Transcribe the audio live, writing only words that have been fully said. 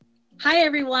Hi,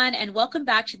 everyone, and welcome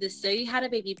back to the So You Had a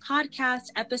Baby podcast,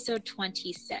 episode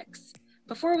 26.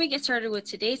 Before we get started with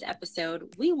today's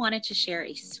episode, we wanted to share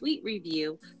a sweet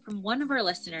review from one of our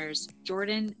listeners,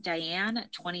 Jordan Diane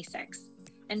 26.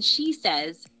 And she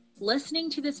says, listening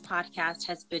to this podcast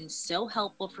has been so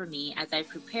helpful for me as I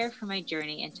prepare for my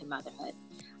journey into motherhood.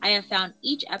 I have found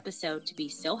each episode to be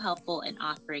so helpful in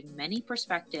offering many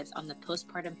perspectives on the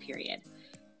postpartum period.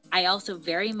 I also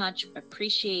very much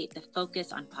appreciate the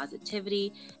focus on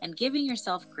positivity and giving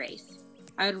yourself grace.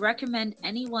 I would recommend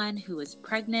anyone who is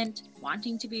pregnant,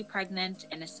 wanting to be pregnant,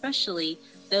 and especially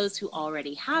those who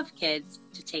already have kids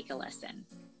to take a listen.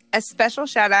 A special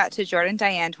shout out to Jordan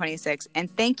Diane 26, and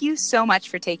thank you so much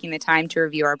for taking the time to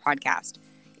review our podcast.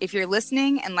 If you're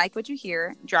listening and like what you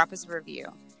hear, drop us a review.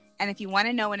 And if you want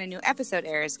to know when a new episode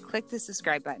airs, click the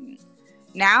subscribe button.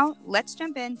 Now, let's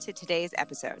jump into today's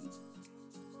episode.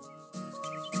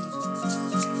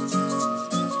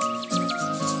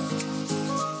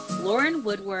 Lauren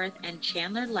Woodworth and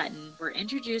Chandler Letton were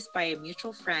introduced by a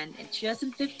mutual friend in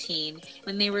 2015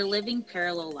 when they were living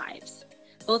parallel lives.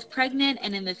 Both pregnant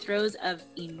and in the throes of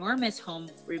enormous home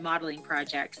remodeling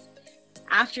projects.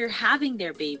 After having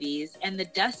their babies and the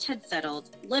dust had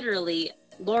settled, literally,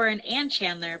 Lauren and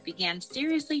Chandler began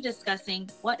seriously discussing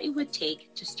what it would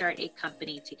take to start a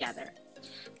company together.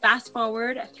 Fast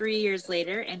forward 3 years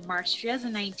later, in March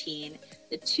 2019,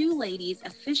 the two ladies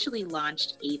officially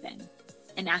launched Aven,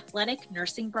 an athletic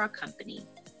nursing bra company.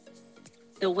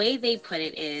 The way they put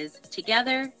it is,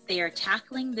 together, they are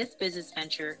tackling this business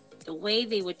venture the way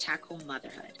they would tackle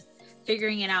motherhood,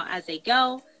 figuring it out as they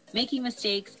go, making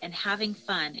mistakes, and having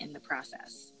fun in the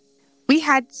process. We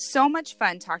had so much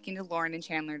fun talking to Lauren and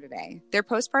Chandler today. Their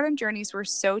postpartum journeys were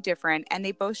so different, and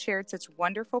they both shared such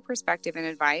wonderful perspective and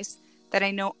advice that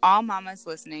I know all mamas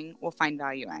listening will find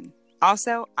value in.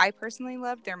 Also, I personally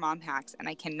loved their mom hacks, and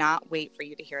I cannot wait for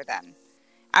you to hear them.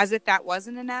 As if that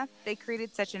wasn't enough, they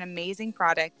created such an amazing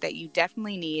product that you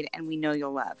definitely need and we know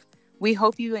you'll love. We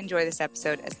hope you enjoy this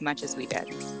episode as much as we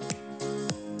did.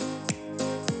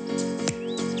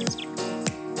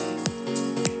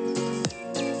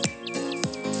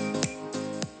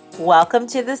 Welcome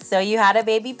to the So You Had a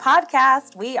Baby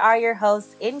podcast. We are your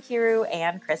hosts, Inkiru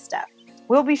and Krista.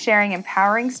 We'll be sharing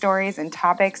empowering stories and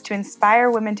topics to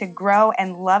inspire women to grow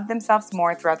and love themselves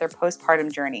more throughout their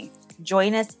postpartum journey.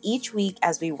 Join us each week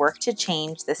as we work to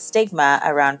change the stigma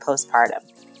around postpartum.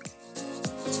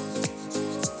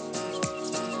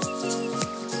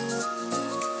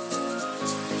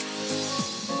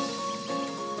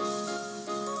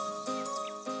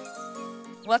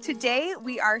 Well, today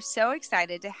we are so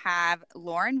excited to have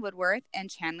Lauren Woodworth and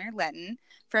Chandler Letton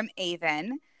from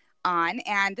Aven on.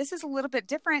 And this is a little bit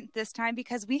different this time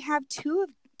because we have two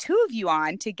of you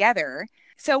on together.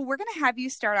 So we're going to have you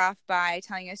start off by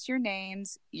telling us your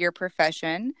names, your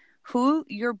profession, who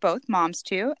you're both moms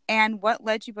to, and what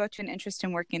led you both to an interest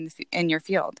in working in your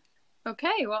field.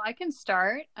 Okay, well, I can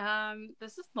start.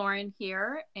 This is Lauren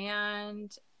here,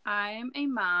 and I'm a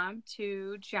mom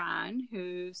to John,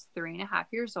 who's 3.5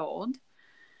 years old.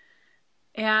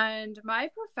 And my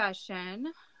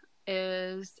profession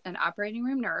is an operating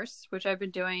room nurse, which I've been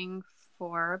doing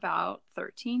for about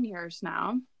 13 years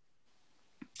now.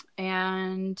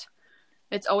 And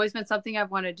it's always been something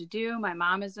I've wanted to do. My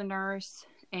mom is a nurse,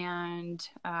 and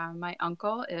my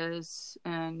uncle is,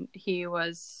 and he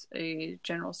was a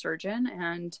general surgeon,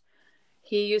 and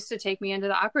he used to take me into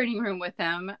the operating room with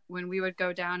him when we would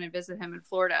go down and visit him in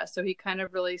Florida. So he kind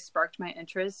of really sparked my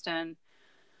interest in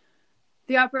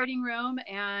the operating room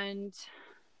and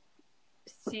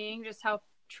seeing just how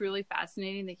truly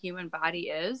fascinating the human body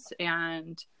is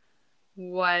and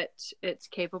what it's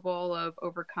capable of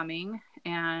overcoming,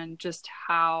 and just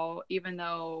how, even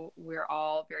though we're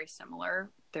all very similar,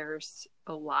 there's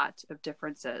a lot of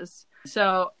differences.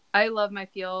 So I love my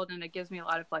field, and it gives me a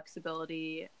lot of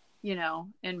flexibility, you know,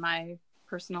 in my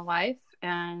personal life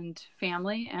and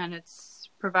family, and it's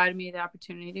provided me the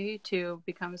opportunity to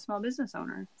become a small business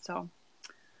owner. So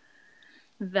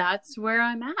that's where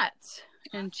I'm at.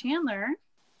 And Chandler?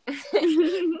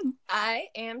 I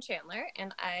am Chandler,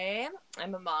 and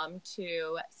I'm a mom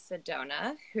to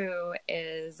Sedona, who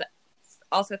is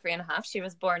also 3.5. She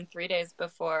was born 3 days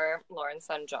before Lauren's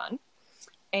son, John.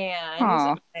 And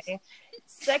Aww. My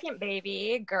second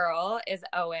baby girl is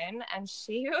Owen, and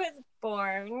she was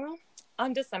born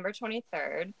on December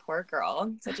 23rd. Poor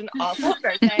girl. Such an awful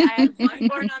birthday. I had one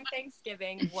born on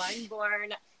Thanksgiving, one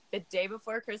born the day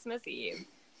before Christmas Eve.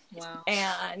 Wow.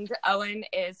 And Owen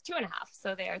is 2.5,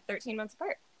 so they are 13 months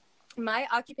apart. My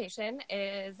occupation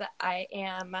is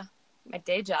my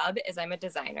day job is I'm a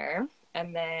designer,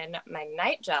 And then my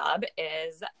night job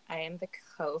is I am the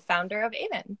co-founder of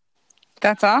Aven.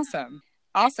 That's awesome.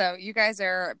 Also, you guys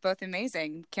are both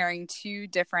amazing, carrying 2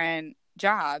 different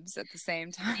jobs at the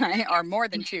same time, or more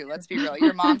than 2. Let's be real.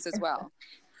 Your moms as well.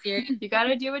 You got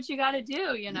to do what you got to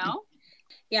do, you know?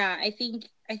 Yeah, I think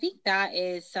that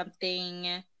is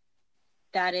something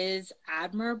that is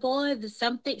admirable.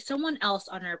 Someone else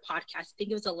on our podcast, I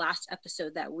think it was the last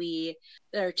episode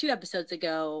or 2 episodes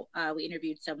ago, we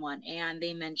interviewed someone, and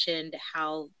they mentioned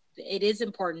how it is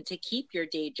important to keep your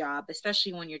day job,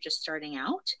 especially when you're just starting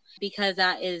out, because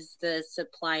that is the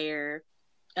supplier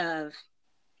of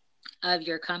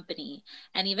your company.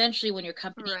 And eventually when your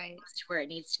company gets to where it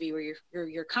needs to be, where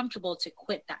you're comfortable to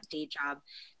quit that day job,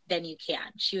 then you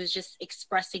can. She was just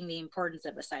expressing the importance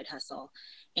of a side hustle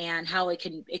and how it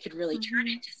could really turn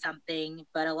into something.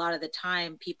 But a lot of the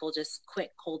time people just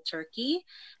quit cold turkey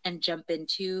and jump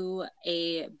into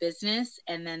a business,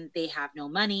 and then they have no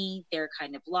money. They're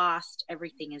kind of lost.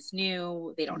 Everything is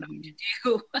new. They don't know what to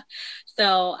do.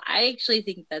 So I actually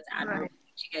think that's admirable. Right.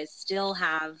 You guys still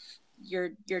have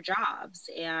your jobs,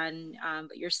 and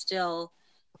but you're still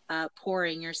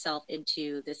pouring yourself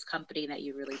into this company that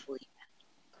you really believe in.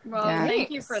 Well,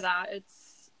 thank you for that.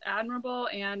 It's admirable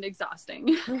and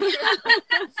exhausting.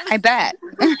 I bet.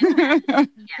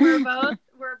 We're both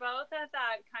at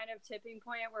that kind of tipping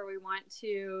point where we want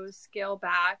to scale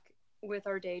back with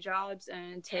our day jobs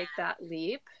and take that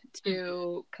leap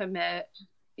to commit,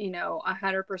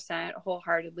 100%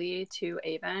 wholeheartedly to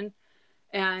Aven.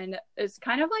 And it's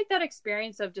kind of like that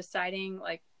experience of deciding,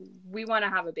 like, we want to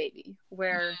have a baby,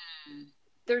 where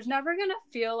there's never going to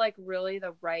feel like really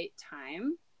the right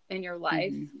time in your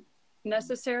life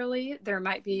necessarily. There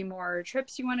might be more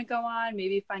trips you want to go on.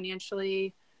 Maybe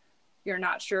financially, you're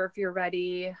not sure if you're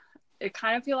ready. It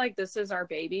kind of feel like this is our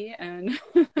baby, and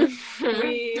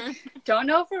we don't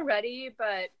know if we're ready,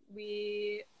 but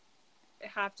we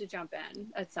have to jump in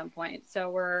at some point. So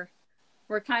we're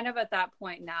kind of at that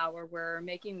point now where we're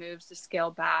making moves to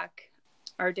scale back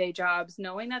our day jobs,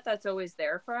 knowing that that's always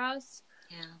there for us,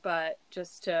 but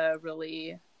just to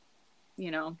really,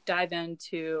 dive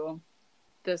into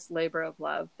this labor of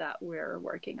love that we're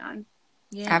working on.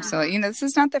 Yeah, absolutely. This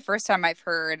is not the first time I've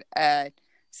heard a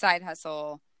side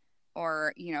hustle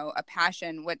or, a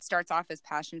passion, what starts off as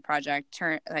passion project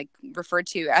referred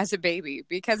to as a baby,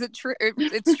 because it's true.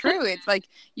 It's like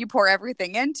you pour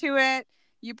everything into it.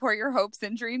 You pour your hopes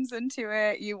and dreams into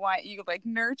it. You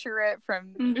nurture it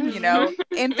from,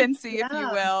 infancy, if you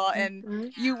will.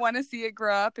 And you want to see it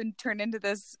grow up and turn into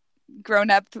this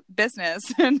grown up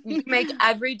business. You make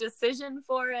every decision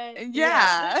for it.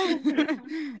 Yeah.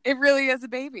 It really is a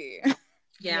baby.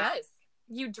 Yeah. Yes.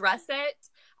 You dress it.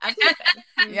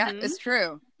 Everything. Yeah, it's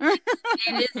true.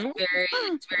 It's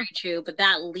very true. But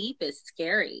that leap is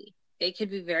scary. It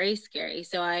could be very scary.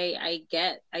 So I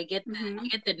get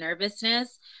the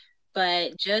nervousness,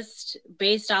 but just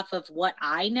based off of what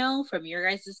I know from your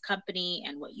guys' company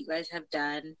and what you guys have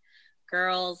done,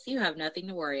 girls, you have nothing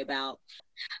to worry about.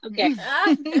 Okay.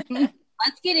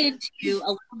 Let's get into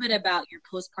a little bit about your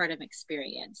postpartum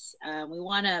experience.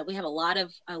 We have a lot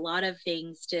of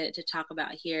things to talk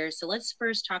about here. So let's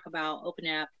first open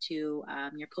it up to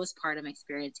your postpartum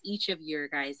experience, each of your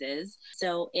guys's.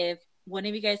 So if one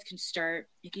of you guys can start,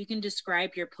 if you can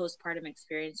describe your postpartum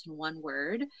experience in one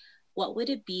word, what would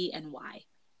it be and why?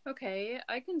 Okay,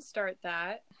 I can start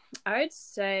that. I'd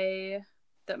say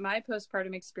that my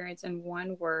postpartum experience in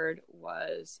one word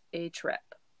was a trip.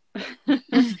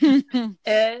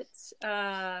 It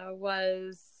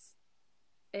was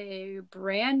a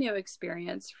brand new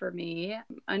experience for me,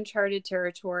 uncharted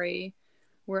territory,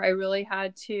 where I really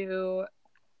had to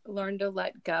learn to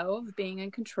let go of being in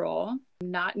control,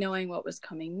 not knowing what was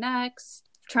coming next,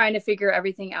 trying to figure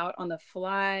everything out on the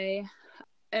fly.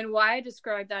 And why I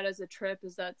describe that as a trip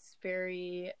is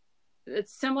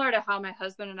it's similar to how my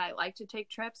husband and I like to take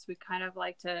trips. We kind of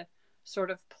like to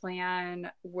sort of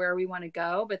plan where we want to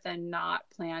go, but then not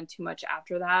plan too much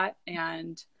after that.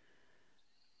 And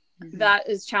that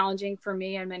is challenging for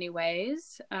me in many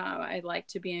ways. I like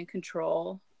to be in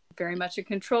control. Very much a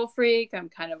control freak. I'm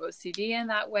kind of OCD in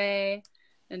that way.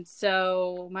 And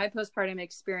so my postpartum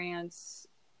experience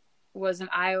was an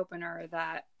eye-opener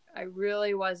that I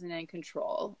really wasn't in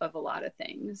control of a lot of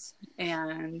things.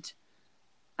 And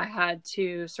I had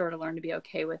to sort of learn to be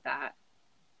okay with that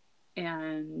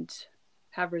and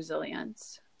have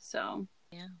resilience. So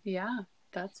yeah,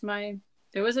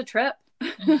 it was a trip.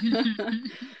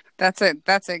 That's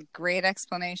a great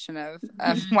explanation of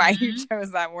why you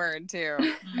chose that word too.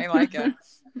 I like it.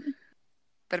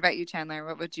 What about you, Chandler?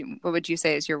 What would you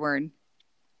say is your word?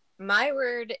 My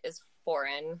word is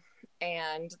foreign.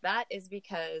 And that is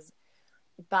because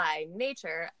by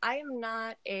nature, I am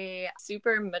not a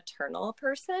super maternal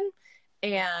person.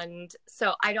 And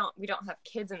so we don't have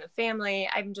kids in the family.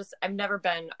 I've never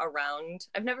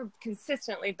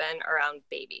consistently been around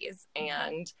babies.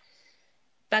 And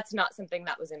that's not something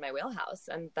that was in my wheelhouse.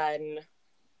 And then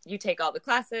you take all the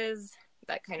classes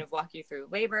that kind of walk you through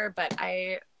labor,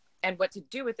 and what to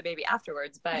do with the baby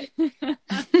afterwards, but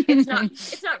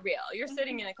it's not real. You're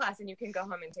sitting in a class and you can go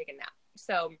home and take a nap.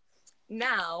 So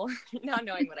now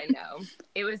knowing what I know,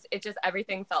 it just,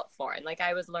 everything felt foreign. Like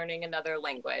I was learning another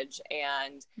language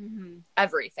and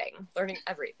learning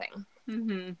everything.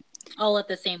 Mm-hmm. All at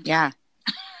the same time.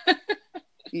 Yeah.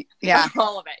 Yeah.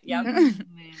 All of it. Yep.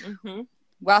 Mm-hmm.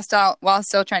 While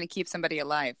still trying to keep somebody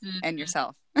alive and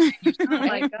yourself. Oh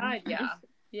my God. Yeah.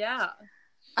 Yeah.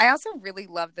 I also really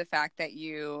love the fact that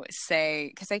you say,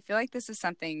 because I feel like this is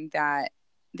something that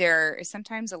there is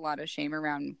sometimes a lot of shame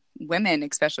around women,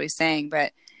 especially saying,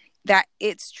 but that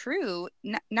it's true.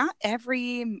 Not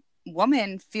every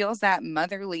woman feels that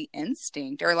motherly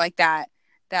instinct or like that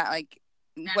like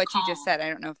that what call. You just said. I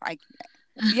don't know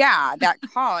if that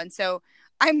call. And so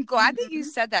I'm glad that you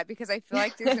said that, because I feel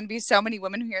like there's going to be so many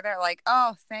women who hear that like,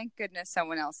 oh, thank goodness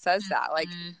someone else says that. Like,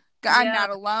 I'm not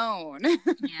alone.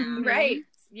 Yeah. Right.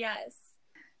 Yes.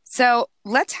 So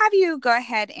let's have you go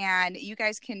ahead and you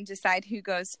guys can decide who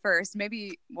goes first.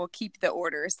 Maybe we'll keep the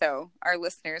order so our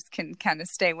listeners can kind of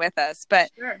stay with us. But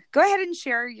Sure. Go ahead and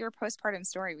share your postpartum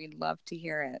story. We'd love to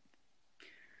hear it.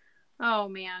 Oh,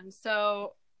 man.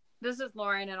 So this is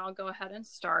Lauren, and I'll go ahead and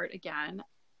start again.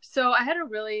 So I had a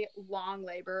really long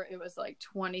labor. It was like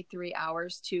 23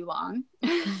 hours too long.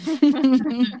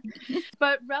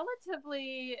 But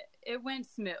relatively, it went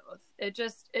smooth. It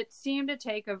seemed to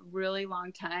take a really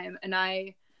long time. And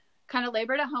I kind of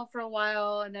labored at home for a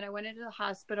while. And then I went into the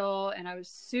hospital and I was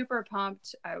super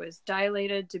pumped. I was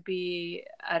dilated to be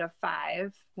at a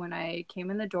 5 when I came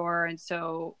in the door. And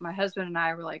so my husband and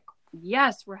I were like,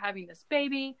 yes, we're having this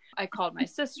baby. I called my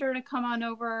sister to come on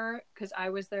over because I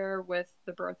was there with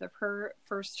the birth of her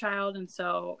first child. And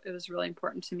so it was really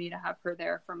important to me to have her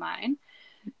there for mine.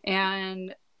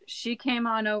 And she came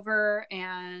on over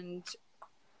and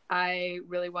I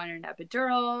really wanted an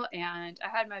epidural, and I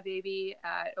had my baby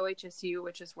at OHSU,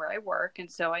 which is where I work.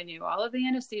 And so I knew all of the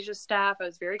anesthesia staff. I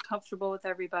was very comfortable with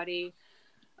everybody.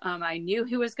 I knew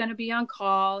who was going to be on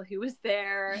call, who was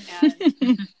there.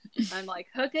 And I'm like,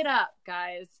 hook it up,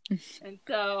 guys. And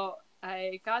so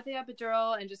I got the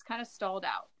epidural and just kind of stalled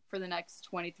out for the next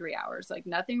 23 hours. Like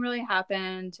nothing really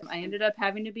happened. I ended up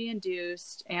having to be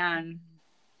induced.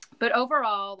 But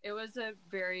overall, it was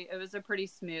a pretty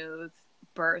smooth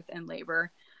birth and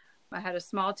labor. I had a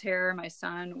small tear. My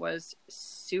son was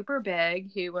super big.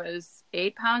 He was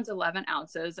 8 pounds, 11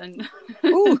 ounces. And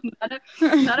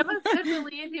none of us could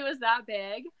believe he was that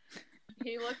big.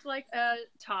 He looked like a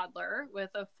toddler with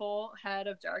a full head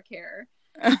of dark hair.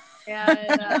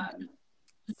 And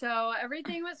so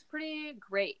everything was pretty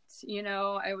great. You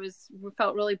know, we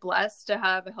felt really blessed to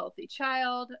have a healthy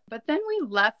child. But then we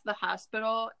left the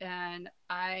hospital and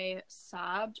I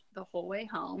sobbed the whole way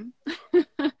home.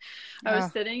 I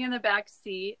was sitting in the back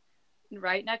seat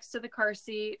right next to the car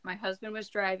seat. My husband was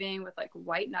driving with like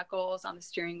white knuckles on the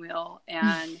steering wheel.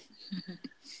 And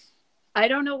I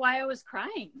don't know why I was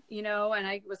crying, you know, and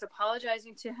I was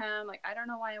apologizing to him. Like, I don't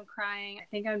know why I'm crying. I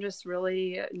think I'm just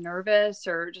really nervous,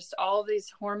 or just all of these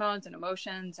hormones and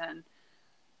emotions. And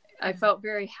I felt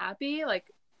very happy, like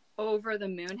over the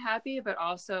moon happy, but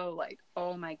also like,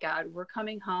 oh my God, we're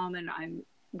coming home and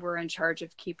we're in charge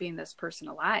of keeping this person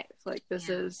alive. Like, this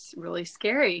is really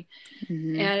scary.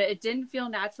 Mm-hmm. And it didn't feel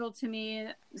natural to me.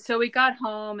 So we got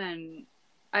home and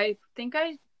I think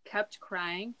I kept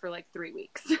crying for like 3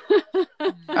 weeks.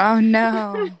 Oh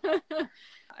no.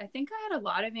 I think I had a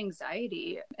lot of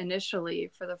anxiety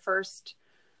initially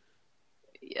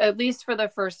at least for the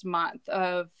first month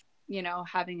of, you know,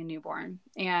 having a newborn.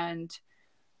 And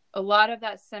a lot of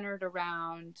that centered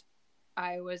around,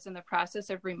 I was in the process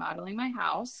of remodeling my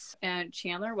house, and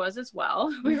Chandler was as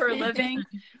well. We were living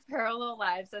parallel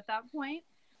lives at that point.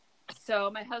 So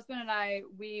my husband and I,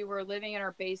 we were living in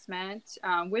our basement,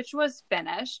 which was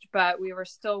finished, but we were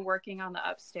still working on the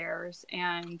upstairs.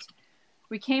 And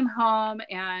we came home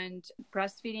and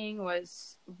breastfeeding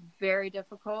was very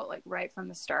difficult, like right from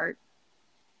the start.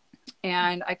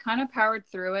 And I kind of powered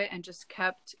through it and just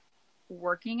kept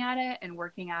working at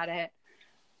it.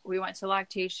 We went to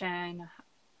lactation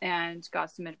and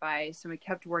got some advice, and we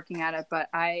kept working at it, but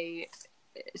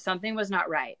something was not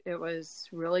right. It was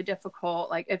really difficult.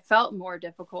 Like, it felt more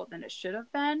difficult than it should have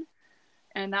been.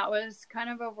 And that was kind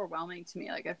of overwhelming to me.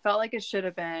 Like, I felt like it should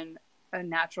have been a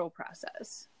natural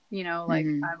process. You know, like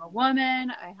I'm a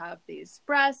woman, I have these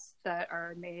breasts that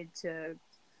are made to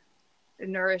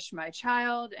nourish my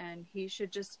child, and he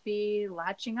should just be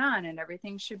latching on and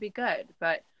everything should be good.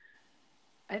 But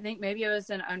I think maybe it was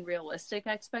an unrealistic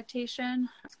expectation.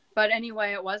 But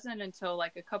anyway, it wasn't until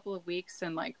like a couple of weeks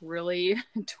and like really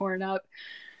torn up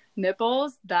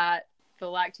nipples that the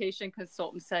lactation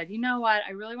consultant said, you know what,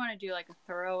 I really want to do like a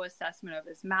thorough assessment of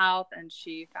his mouth. And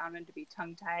she found him to be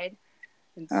tongue-tied.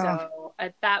 And so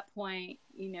at that point,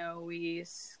 you know, we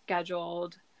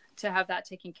scheduled to have that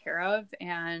taken care of.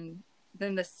 And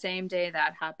then the same day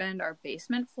that happened, our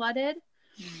basement flooded.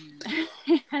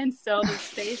 And so the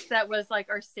space that was like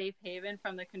our safe haven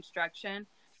from the construction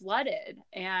flooded.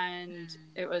 And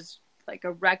it was like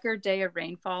a record day of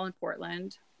rainfall in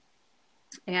Portland.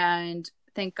 And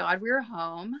thank God we were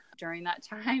home during that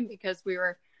time, because we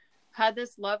had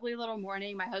this lovely little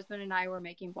morning. My husband and I were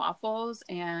making waffles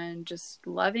and just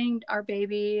loving our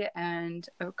baby. And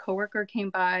a coworker came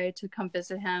by to come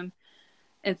visit him.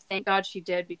 And thank God she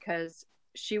did, because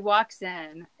she walks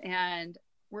in and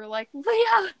we're like,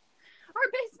 Leah, our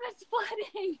basement's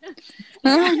flooding.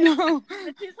 Oh, no.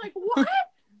 And she's like, what?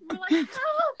 We're like,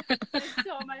 help. And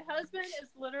so my husband is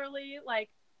literally like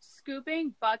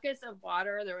scooping buckets of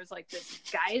water. There was like this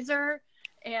geyser.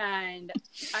 And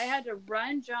I had to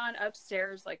run John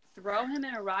upstairs, like throw him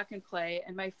in a rock and play.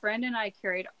 And my friend and I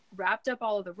wrapped up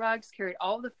all of the rugs, carried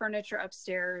all of the furniture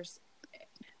upstairs.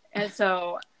 And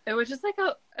so it was just like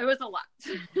it was a lot.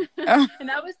 And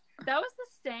that was the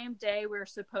same day we were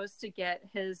supposed to get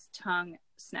his tongue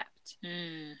snipped.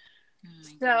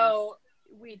 So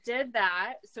we did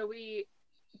that. So we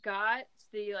got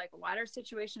the like water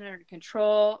situation under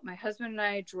control. My husband and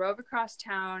I drove across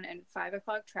town in 5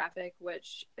 o'clock traffic,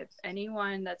 which if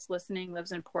anyone that's listening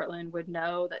lives in Portland would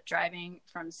know that driving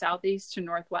from southeast to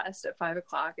northwest at 5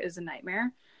 o'clock is a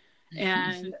nightmare.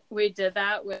 And we did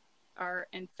that with our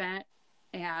infant,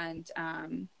 and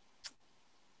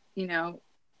you know,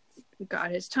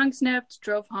 got his tongue snipped,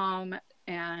 drove home,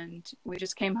 and we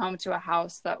just came home to a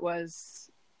house that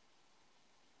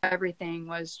everything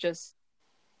was just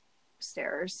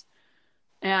upstairs.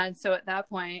 And so at that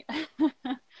point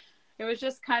it was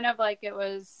just kind of like it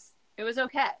was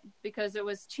okay, because it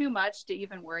was too much to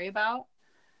even worry about.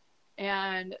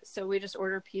 And so we just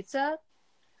ordered pizza,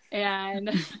 and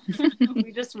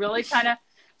we just really kind of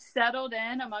settled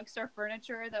in amongst our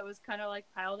furniture that was kind of like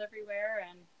piled everywhere.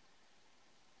 And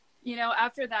you know,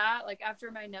 after that, like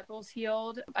after my nipples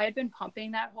healed, I had been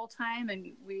pumping that whole time,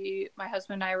 and my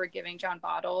husband and I were giving John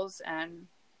bottles, and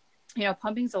you know,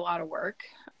 pumping's a lot of work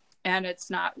and it's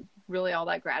not really all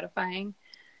that gratifying.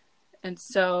 And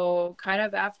so kind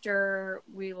of after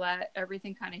we let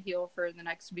everything kind of heal for the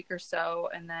next week or so,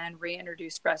 and then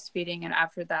reintroduced breastfeeding, and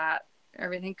after that,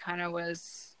 everything kind of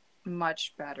was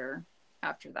much better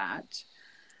after that.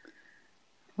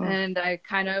 And I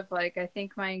kind of like, I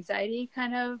think my anxiety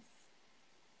kind of,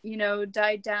 you know,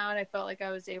 died down. I felt like I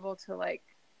was able to like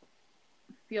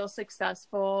feel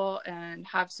successful and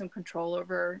have some control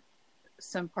over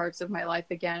some parts of my life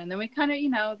again. And then we kind of, you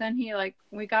know, then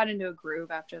we got into a groove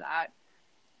after that.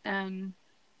 And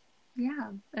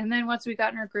yeah. And then once we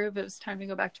got in our groove, it was time to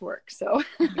go back to work. So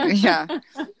yeah.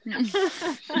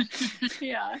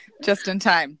 Yeah. Just in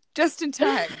time.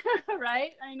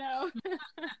 Right. I know.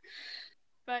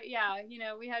 But yeah, you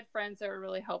know, we had friends that were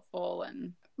really helpful,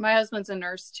 and my husband's a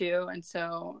nurse too. And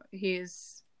so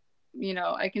he's, you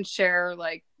know, I can share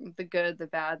like the good, the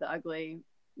bad, the ugly,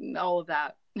 all of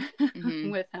that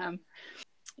with him.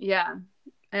 Yeah.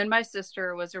 And my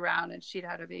sister was around, and she'd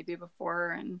had a baby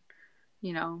before, and,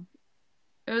 you know,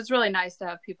 it was really nice to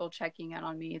have people checking in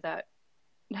on me that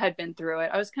had been through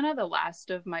it. I was kind of the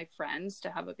last of my friends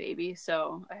to have a baby.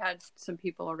 So I had some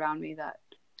people around me that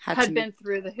had been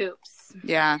through the hoops.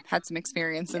 Yeah. Had some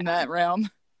experience in that realm.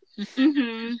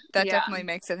 That definitely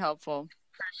makes it helpful.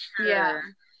 For sure.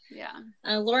 Yeah.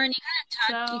 Lauren,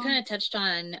 you kind of touched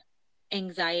on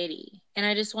anxiety, and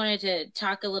I just wanted to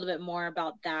talk a little bit more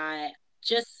about that.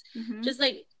 Just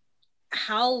like,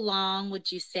 how long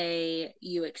would you say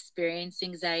you experienced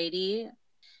anxiety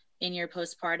in your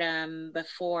postpartum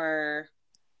before,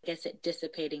 I guess, it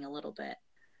dissipating a little bit?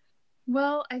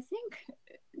 Well, I think,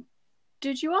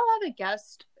 did you all have a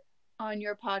guest on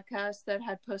your podcast that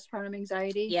had postpartum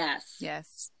anxiety? Yes.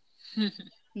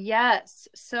 Yes.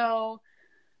 So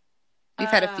we've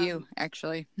had a few,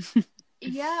 actually.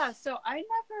 Yeah. So I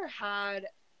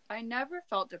never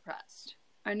felt depressed.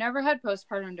 I never had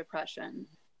postpartum depression.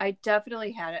 I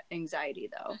definitely had anxiety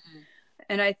though.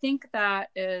 And I think that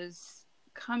is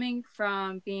coming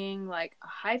from being like a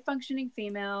high functioning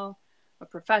female, a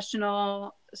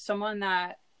professional, someone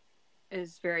that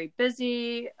is very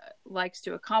busy, likes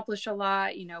to accomplish a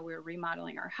lot. You know, we're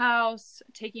remodeling our house,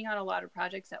 taking on a lot of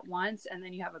projects at once, and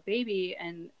then you have a baby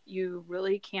and you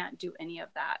really can't do any of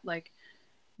that. Like,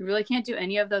 you really can't do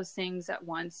any of those things that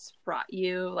once brought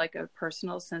you like a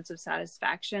personal sense of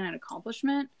satisfaction and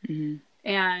accomplishment. Mm-hmm.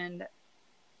 And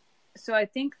so I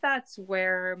think that's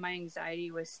where my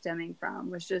anxiety was stemming from,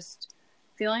 was just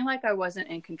feeling like I wasn't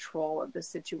in control of the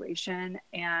situation,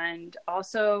 and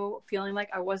also feeling like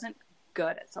I wasn't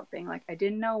good at something. Like, I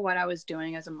didn't know what I was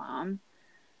doing as a mom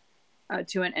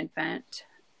to an infant.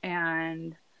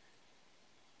 And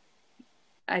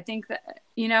I think that,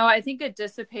 you know, I think it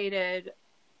dissipated.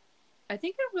 I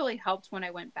think it really helped when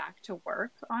I went back to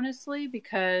work, honestly,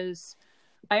 because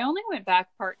I only went back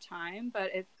part-time,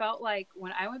 but it felt like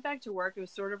when I went back to work, it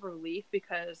was sort of a relief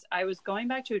because I was going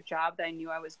back to a job that I knew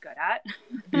I was good at.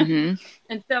 Mm-hmm.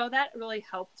 And so that really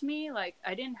helped me. Like,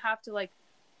 I didn't have to like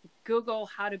Google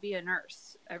how to be a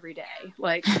nurse every day.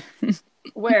 Like,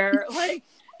 where like,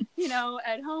 you know,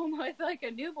 at home with like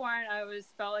a newborn,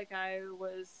 felt like I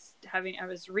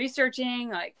was researching,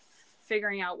 like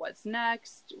figuring out what's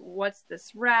next, what's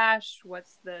this rash,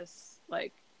 what's this,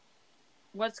 like,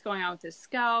 what's going on with his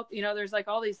scalp. You know, there's like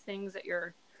all these things that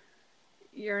you're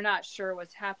not sure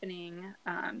what's happening.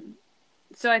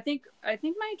 So I think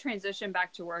my transition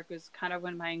back to work was kind of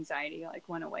when my anxiety like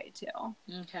went away too.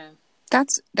 Okay.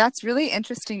 That's really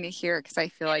interesting to hear, because I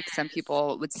feel like some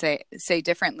people would say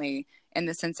differently, in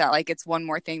the sense that like it's one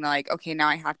more thing that like, okay, now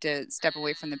I have to step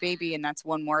away from the baby, and that's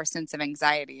one more sense of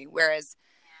anxiety. Whereas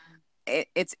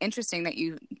it's interesting that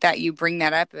you bring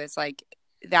that up. It's like,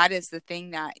 that is the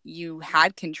thing that you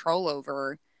had control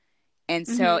over. And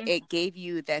so mm-hmm. it gave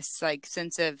you this like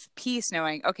sense of peace,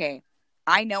 knowing, okay,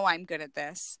 I know I'm good at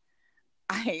this.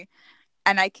 I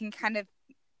can kind of,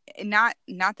 not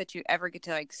that you ever get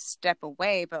to like step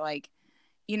away, but like,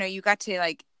 you know, you got to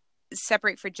like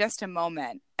separate for just a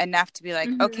moment enough to be like,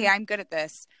 mm-hmm. okay, I'm good at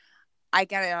this. I've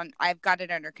got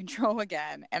it under control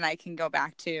again. And I can go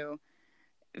back to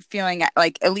feeling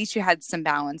like at least you had some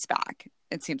balance back,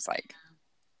 it seems like.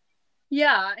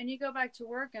 Yeah. And you go back to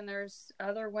work and there's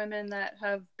other women that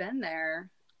have been there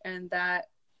and that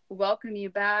welcome you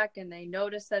back, and they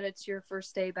notice that it's your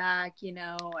first day back, you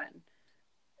know, and,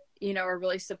 you know, are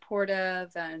really supportive.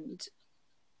 And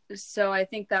so I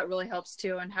think that really helps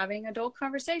too. And having adult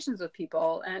conversations with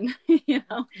people and, you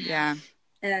know, yeah,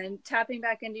 and tapping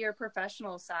back into your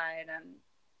professional side. And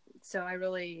so I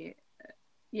really,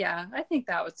 yeah, I think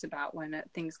that was about when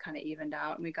things kind of evened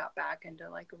out and we got back into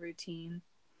like a routine.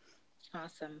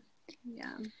 Awesome.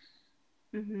 Yeah.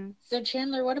 Mm-hmm. So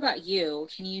Chandler, what about you?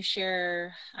 Can you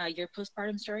share your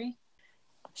postpartum story?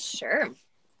 Sure.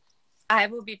 I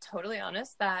will be totally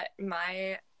honest that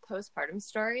my postpartum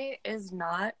story is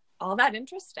not all that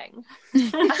interesting. I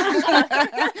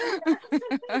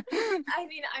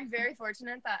mean, I'm very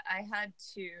fortunate that I had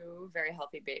two very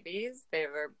healthy babies. They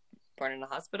were born in a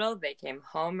hospital. They came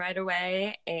home right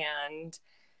away, and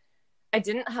I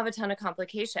didn't have a ton of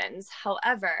complications.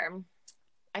 However,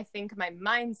 I think my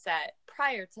mindset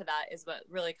prior to that is what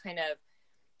really kind of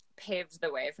paved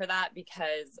the way for that,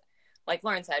 because like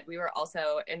Lauren said, we were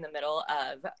also in the middle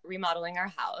of remodeling our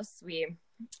house. We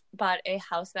bought a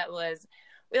house that was,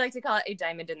 we like to call it a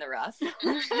diamond in the rough. So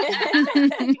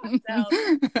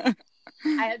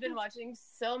I had been watching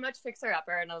so much Fixer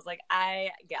Upper, and I was like,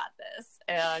 I got this.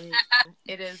 And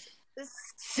it is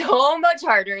so much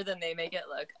harder than they make it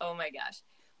look. Oh my gosh.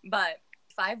 But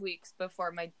 5 weeks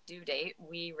before my due date,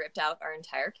 we ripped out our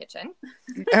entire kitchen.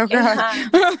 Oh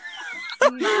god.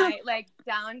 Like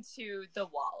down to the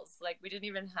walls. Like we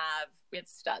had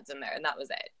studs in there, and that was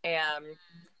it. And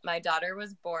my daughter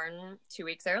was born 2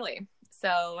 weeks early.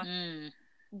 So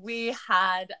we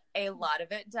had a lot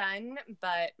of it done,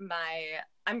 but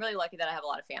I'm really lucky that I have a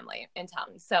lot of family in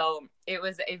town. So it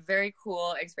was a very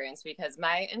cool experience because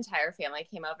my entire family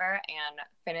came over and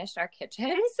finished our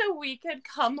kitchen so we could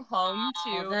come home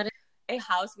to a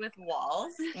house with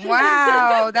walls.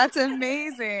 Wow, that's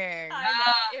amazing. I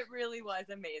know, it really was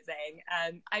amazing.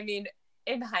 And I mean,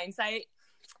 in hindsight,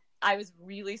 I was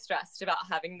really stressed about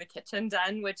having the kitchen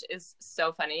done, which is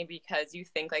so funny because you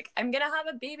think like, I'm going to have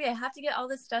a baby. I have to get all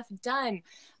this stuff done.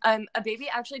 A baby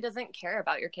actually doesn't care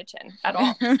about your kitchen at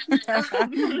all.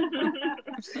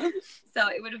 So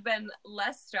it would have been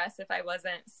less stress if I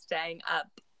wasn't staying up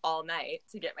all night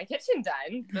to get my kitchen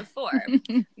done before.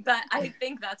 But I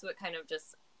think that's what kind of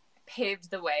just paved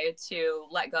the way to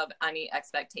let go of any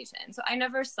expectation. So I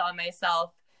never saw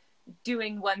myself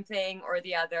doing one thing or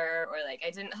the other, or like I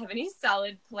didn't have any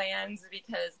solid plans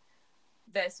because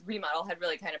this remodel had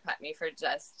really kind of prepped me for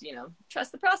just, you know,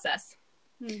 trust the process.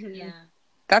 Mhm. Yeah.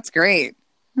 That's great.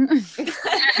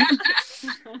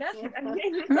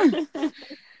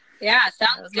 Yeah,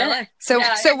 sounds good. So,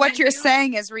 Yeah, so when what you're you-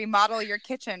 saying is remodel your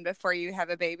kitchen before you have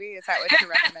a baby. Is that what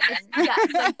you're recommending?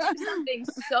 Yes, like do something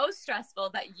so stressful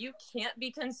that you can't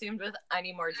be consumed with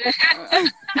any more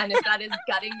details. And if that is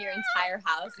gutting your entire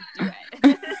house, do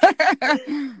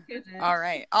it. All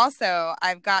right. Also,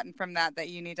 I've gotten from that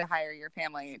you need to hire your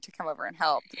family to come over and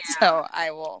help. Yeah. So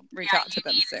I will reach out to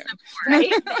them soon.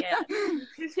 Right? Yeah. A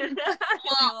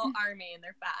little army and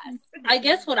they're fast. I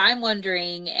guess what I'm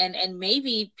wondering, and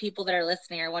maybe people that are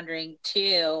listening are wondering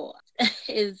too,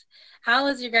 is how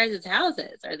is your guys'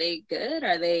 houses? Are they good?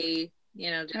 Are they, do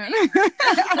they-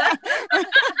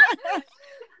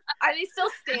 Are they still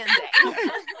standing?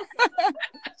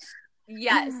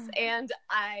 Yes, and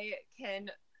I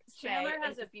can say Chandler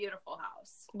has a beautiful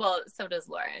house. well, so does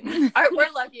Lauren.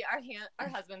 We're lucky. Our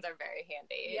husbands are very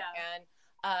handy, Yeah. and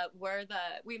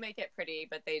we make it pretty,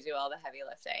 but they do all the heavy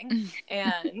lifting.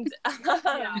 And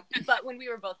but when we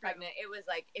were both pregnant, it was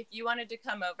like if you wanted to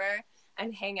come over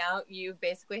and hang out, you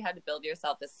basically had to build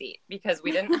yourself a seat because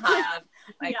we didn't have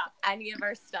any of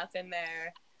our stuff in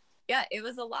there. Yeah, it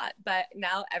was a lot. But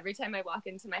now every time I walk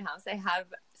into my house, I have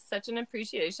such an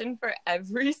appreciation for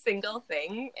every single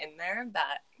thing in there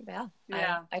that,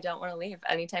 I don't want to leave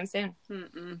anytime soon.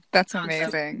 Mm-mm. That's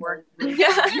amazing.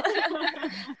 Yeah.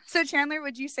 So Chandler,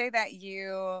 would you say that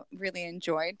you really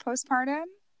enjoyed postpartum?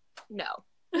 No.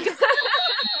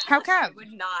 How I come?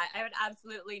 would not. I would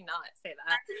absolutely not say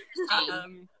That's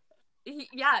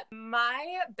that.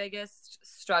 My biggest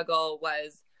struggle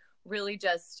was really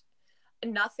just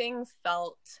nothing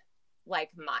felt like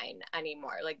mine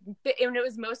anymore. And it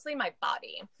was mostly my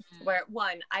body. Where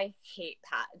one, I hate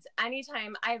pads.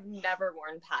 Anytime I've never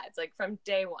worn pads. Like from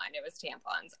day one, it was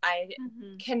tampons. I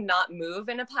cannot move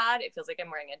in a pad. It feels like I'm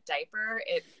wearing a diaper.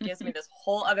 It gives me this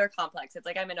whole other complex. It's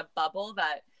like I'm in a bubble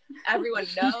that everyone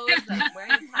knows that I'm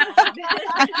wearing a pad.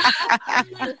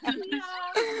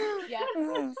 Yeah.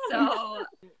 So,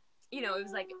 it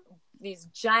was like these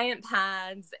giant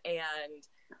pads, and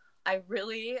I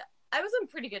was in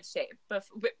pretty good shape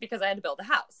because I had to build a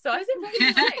house. So I was in pretty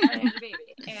good shape when I had a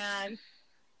baby. And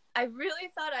I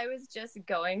really thought I was just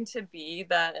going to be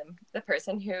the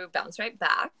person who bounced right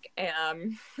back.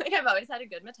 I've always had a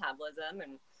good metabolism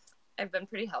and I've been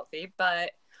pretty healthy,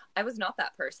 but I was not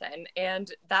that person. And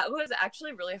that was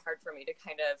actually really hard for me to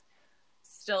kind of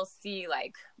still see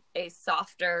like a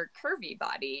softer, curvy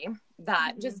body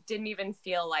that just didn't even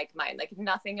feel like mine, like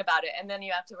nothing about it. And then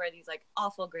you have to wear these like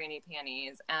awful granny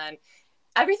panties, and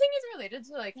everything is related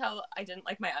to like how I didn't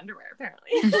like my underwear,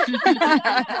 apparently.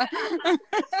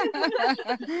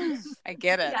 I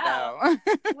get it though.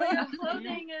 Well,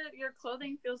 your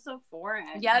clothing feels so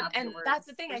foreign. Yeah, and afterwards that's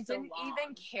the thing. for I so didn't long.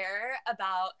 even care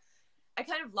about. I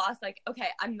kind of lost like, okay,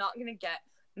 I'm not gonna get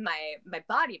my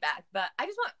body back, but I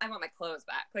want my clothes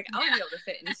back. Like I want to be able to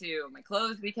fit into my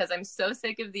clothes because I'm so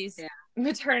sick of these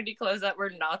maternity clothes that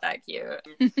were not that cute.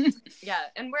 Yeah,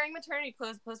 and wearing maternity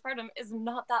clothes postpartum is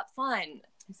not that fun.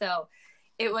 So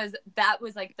that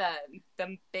was like the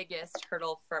biggest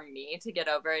hurdle for me to get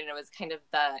over, and it was kind of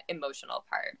the emotional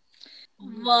part.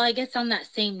 Well, I guess on that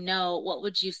same note, what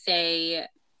would you say,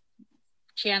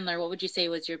 Chandler, what would you say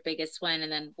was your biggest win?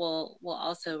 And then we'll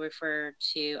also refer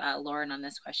to Lauren on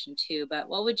this question too. But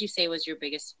what would you say was your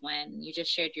biggest win? You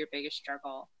just shared your biggest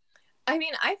struggle. I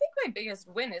mean, I think my biggest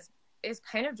win is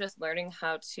kind of just learning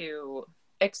how to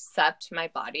accept my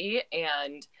body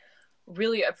and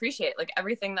really appreciate like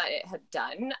everything that it had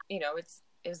done. It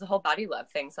was the whole body love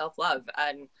thing, self-love.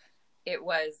 And it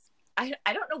was, I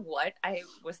don't know what I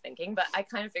was thinking, but I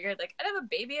kind of figured like I'd have a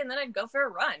baby and then I'd go for a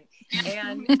run.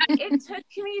 And it took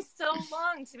me so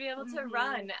long to be able to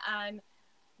run, and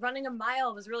running a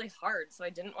mile was really hard. So I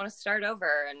didn't want to start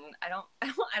over, and I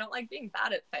don't like being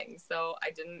bad at things. So I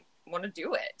didn't want to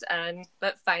do it.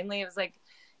 But finally it was like,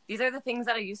 these are the things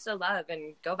that I used to love,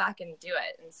 and go back and do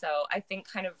it. And so I think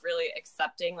kind of really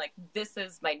accepting like, this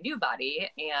is my new body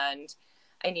and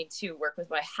I need to work with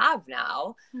what I have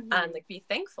now and like be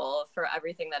thankful for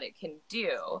everything that it can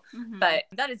do. But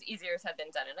that is easier said than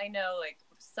done. And I know like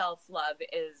self-love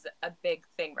is a big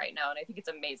thing right now, and I think it's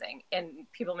amazing. And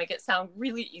people make it sound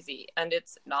really easy, and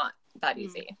it's not that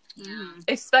easy.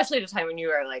 Especially at a time when you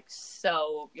are like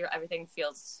everything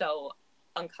feels so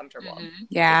uncomfortable.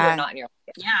 Yeah. You're not in your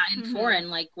life. Yeah, and foreign,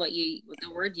 like the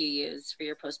word you use for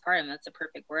your postpartum, that's a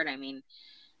perfect word. I mean,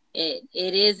 it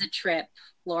is a trip,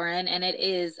 Lauren, and it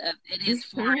is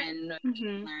foreign.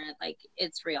 Like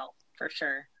it's real for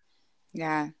sure.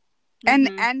 Yeah.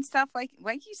 And stuff like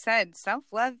you said,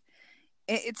 self-love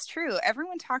It's true.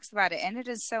 Everyone talks about it, and it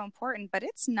is so important, but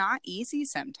it's not easy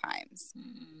sometimes.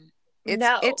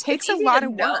 It takes a lot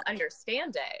of work.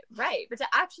 Understand it, right? But to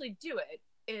actually do it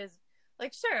is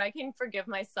like, sure, I can forgive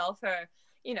myself for,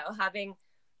 you know, having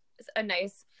a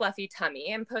nice fluffy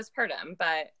tummy and postpartum,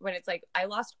 but when it's like I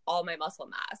lost all my muscle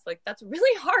mass, like that's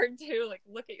really hard to like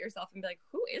look at yourself and be like,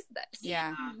 who is this?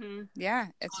 Yeah. Yeah,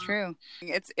 it's true.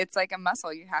 It's like a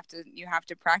muscle. You have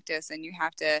to practice, and you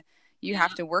have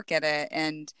to work at it,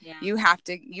 and you have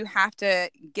to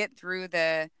get through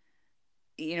the,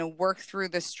 you know, work through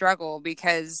the struggle,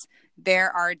 because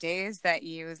there are days that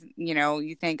you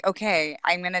think, okay,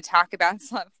 I'm going to talk about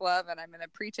self-love and I'm going to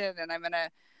preach it and I'm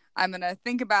going to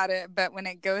think about it. But when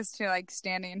it goes to like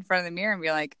standing in front of the mirror and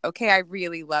be like, okay, I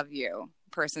really love you,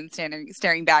 person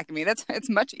staring back at me, it's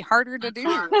much harder to do.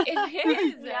 It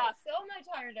is. Yeah, so much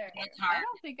harder. It's hard. I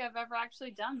don't think I've ever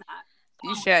actually done that.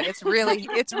 You should. It's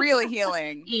really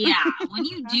healing. Yeah. When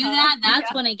you do that,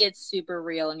 that's when it gets super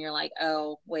real and you're like,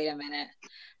 oh, wait a minute.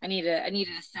 I need to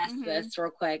assess this real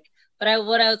quick. But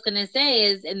what I was going to say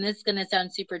is, and this is going to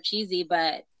sound super cheesy,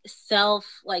 but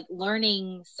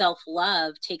learning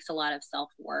self-love takes a lot of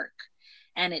self-work,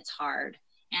 and it's hard,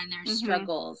 and there's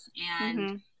struggles,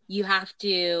 and you have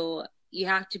to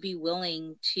be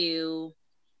willing to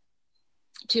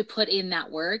put in that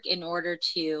work in order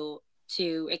to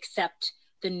accept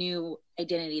the new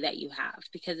identity that you have,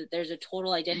 because there's a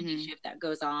total identity shift that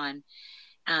goes on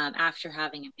after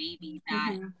having a baby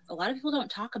that a lot of people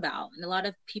don't talk about, and a lot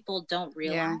of people don't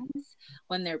realize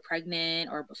when they're pregnant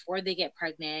or before they get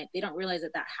pregnant. They don't realize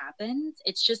that happens.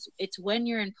 It's when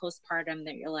you're in postpartum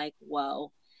that you're like,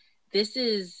 whoa, this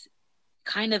is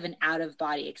kind of an out of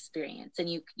body experience, and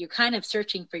you're kind of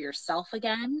searching for yourself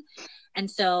again. And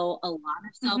so a lot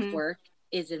of self-work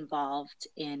is involved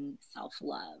in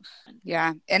self-love.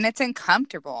 Yeah. And it's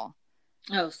uncomfortable.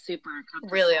 Oh, super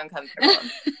uncomfortable. Really uncomfortable.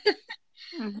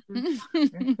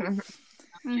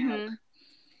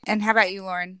 And how about you,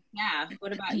 Lauren? Yeah.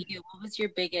 What about you? What was your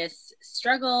biggest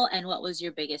struggle, and what was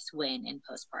your biggest win in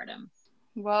postpartum?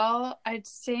 Well, I'd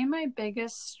say my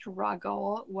biggest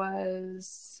struggle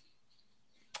was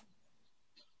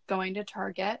going to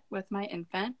Target with my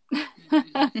infant.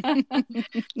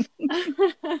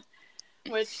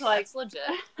 Which, like, that's legit.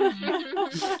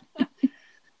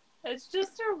 It's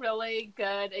just a really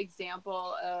good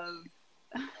example of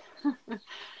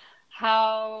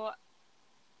how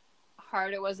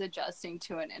hard it was adjusting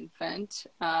to an infant,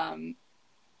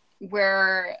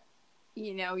 where,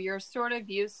 you know, you're sort of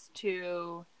used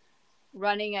to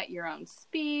running at your own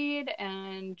speed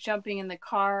and jumping in the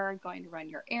car, going to run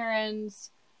your errands.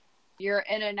 You're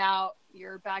in and out,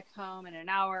 you're back home in an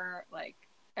hour, like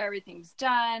everything's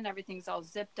done, everything's all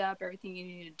zipped up, everything you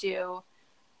need to do.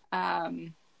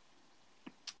 And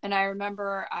I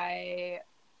remember I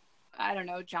don't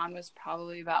know, John was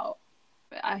probably about,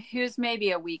 he was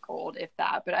maybe a week old, if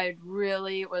that, but I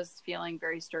really was feeling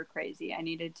very stir crazy. I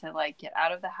needed to like get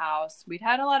out of the house. We'd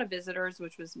had a lot of visitors,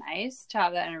 which was nice to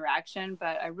have that interaction,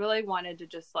 but I really wanted to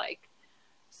just like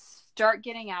start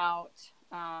getting out.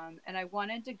 And I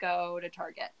wanted to go to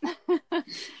Target.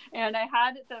 And I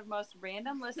had the most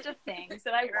random list of things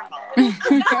that I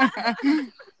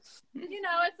wanted. You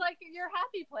know, it's like your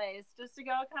happy place, just to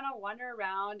go kind of wander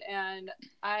around. And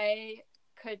I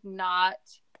could not.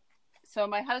 So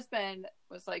my husband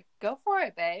was like, go for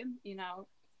it, babe. You know,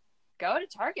 go to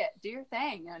Target, do your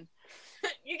thing. And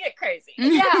you get crazy.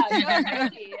 Yeah, go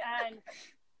crazy. And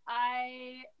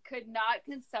I could not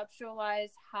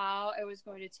conceptualize how I was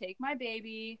going to take my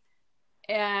baby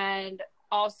and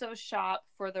also shop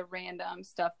for the random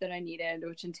stuff that I needed,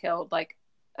 which entailed like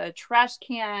a trash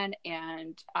can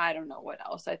and I don't know what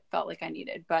else I felt like I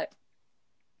needed, but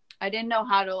I didn't know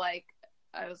how to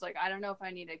I was like, I don't know if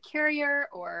I need a carrier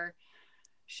or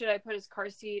should I put his car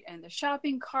seat in the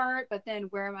shopping cart, but then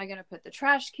where am I going to put the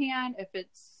trash can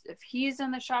if he's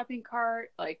in the shopping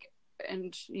cart,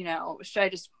 and you know, should I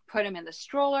just put him in the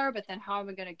stroller, but then how am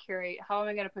I going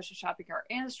to push a shopping cart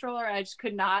and the stroller? And I just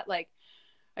could not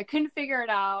I couldn't figure it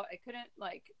out. I couldn't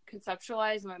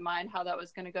conceptualize in my mind how that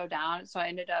was going to go down. So I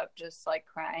ended up just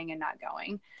crying and not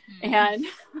going. And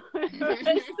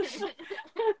that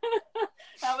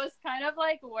was kind of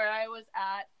where I was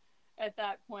at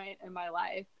that point in my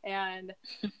life. And,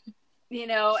 you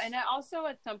know, and also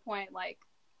at some point,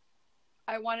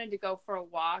 I wanted to go for a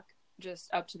walk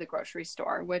just up to the grocery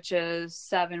store, which is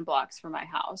 7 blocks from my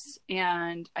house.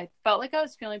 And I felt like I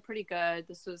was feeling pretty good.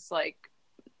 This was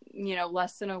you know,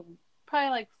 less than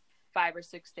probably 5 or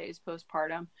 6 days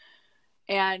postpartum.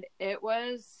 And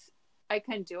I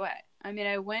couldn't do it. I mean,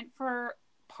 I went for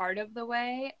part of the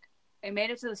way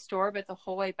made it to the store, but the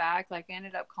whole way back, like I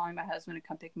ended up calling my husband to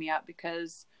come pick me up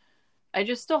because I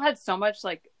just still had so much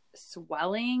like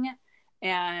swelling,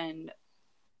 and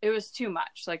it was too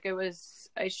much. Like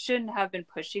I shouldn't have been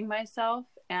pushing myself.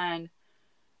 And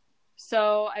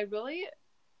so I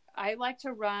like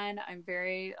to run.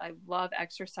 I love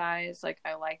exercise. Like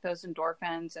I like those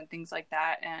endorphins and things like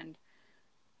that.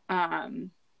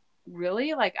 And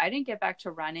really, like I didn't get back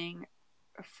to running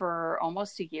for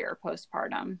almost a year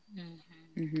postpartum.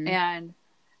 Mm-hmm. And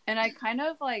I kind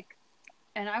of like,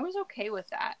 and I was okay with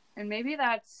that. And maybe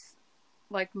that's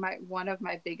like one of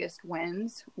my biggest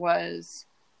wins was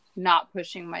not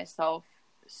pushing myself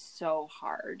so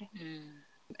hard.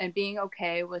 And being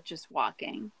okay with just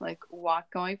walking,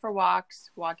 going for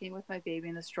walks, walking with my baby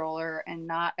in the stroller, and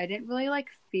I didn't really like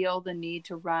feel the need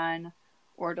to run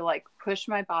or to like push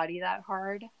my body that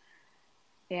hard.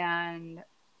 And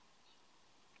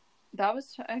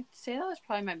I'd say that was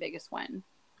probably my biggest win.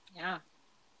 Yeah.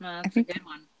 Well, that's a good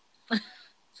one.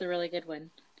 It's a really good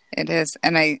one. It is.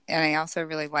 And I also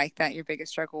really like that your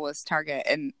biggest struggle was Target,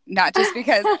 and not just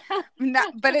because,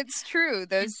 but it's true.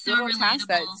 Those so little relatable. tasks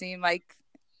that seem like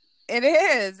it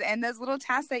is. And those little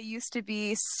tasks that used to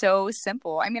be so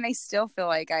simple. I mean, I still feel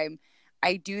like I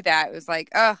do that. It was like,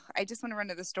 oh, I just want to run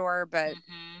to the store, but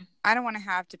I don't want to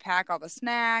have to pack all the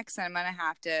snacks, and I'm going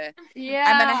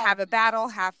to have a battle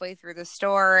halfway through the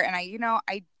store. And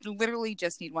I literally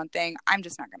just need one thing. I'm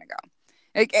just not going to go.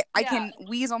 Like I can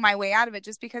weasel my way out of it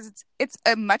just because it's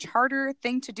a much harder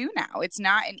thing to do now. It's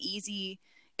not an easy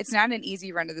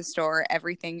run to the store.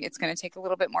 Everything, it's going to take a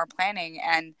little bit more planning,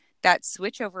 and that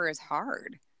switch over is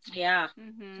hard. Yeah.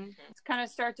 It's kind of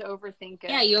start to overthink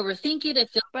it. Yeah, you overthink it. It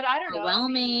feels but I don't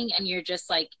overwhelming, and you're just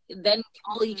like, then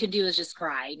all you can do is just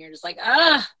cry, and you're just like,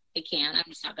 I can't. I'm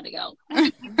just not going to go.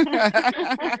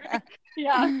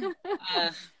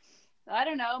 Yeah. I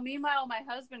don't know. Meanwhile, my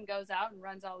husband goes out and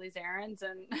runs all these errands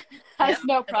and has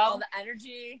no problem. All the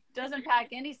energy. Doesn't pack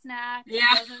any snacks.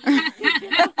 Yeah.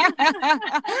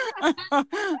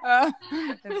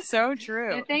 It's so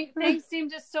true. I think things seem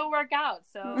to still work out.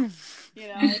 So,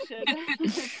 I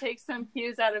should take some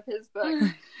cues out of his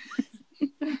book.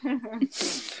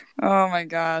 Oh my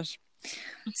gosh.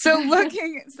 So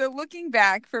looking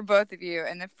back for both of you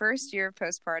in the first year of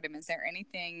postpartum, is there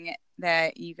anything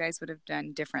that you guys would have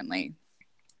done differently?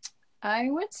 I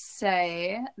would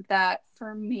say that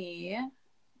for me,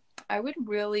 I would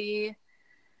really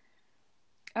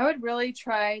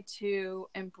try to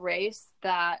embrace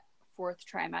that fourth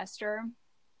trimester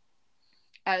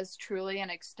as truly an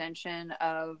extension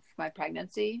of my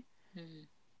pregnancy,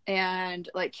 and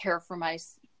like care for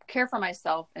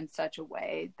myself in such a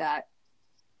way that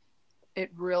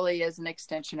it really is an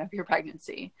extension of your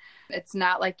pregnancy. It's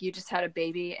not like you just had a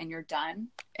baby and you're done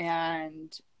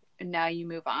and now you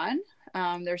move on.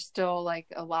 There's still like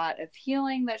a lot of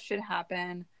healing that should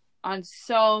happen on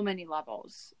so many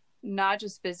levels, not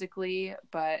just physically,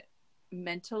 but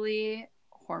mentally,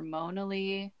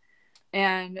 hormonally.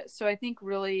 And so I think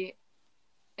really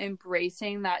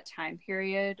embracing that time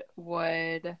period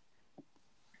would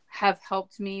have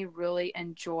helped me really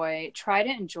try to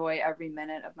enjoy every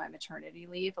minute of my maternity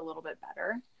leave a little bit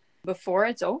better before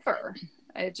it's over.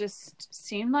 It just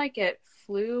seemed like it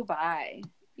flew by,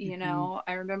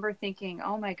 I remember thinking,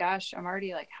 oh my gosh, I'm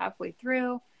already like halfway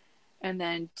through, and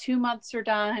then 2 months are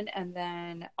done. And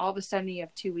then all of a sudden you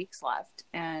have 2 weeks left.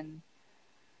 And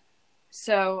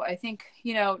so I think,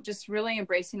 just really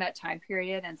embracing that time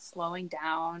period and slowing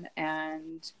down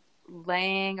and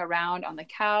laying around on the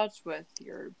couch with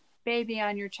your baby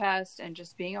on your chest and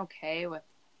just being okay with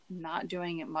not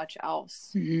doing it much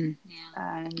else. Yeah.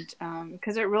 And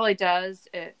because it really does,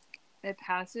 it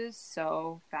passes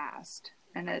so fast,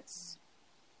 and it's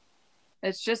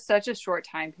just such a short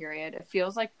time period. It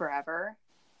feels like forever,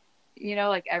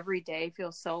 like every day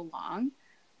feels so long,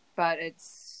 but it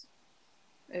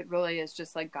really is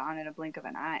just like gone in a blink of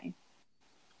an eye.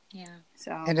 Yeah.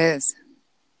 So it is.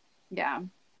 Yeah.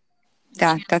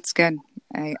 Yeah, that's good.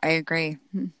 I agree.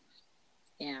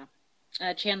 Yeah.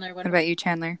 Chandler, what about you,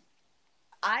 Chandler?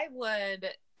 I would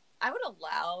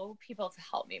allow people to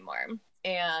help me more.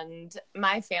 And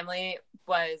my family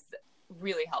was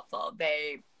really helpful.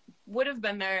 They would have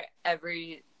been there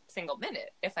every single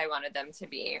minute if I wanted them to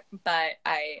be, but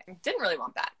I didn't really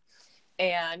want that.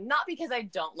 And not because I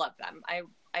don't love them.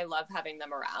 I love having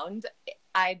them around.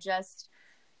 I just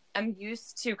am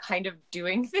used to kind of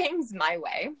doing things my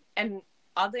way. And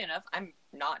oddly enough, I'm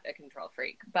not a control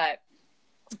freak, but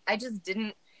I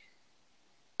didn't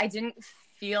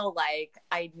feel like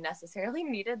I necessarily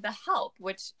needed the help,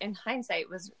 which in hindsight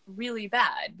was really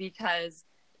bad because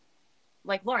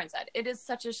like Lauren said, it is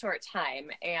such a short time.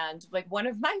 And like one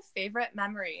of my favorite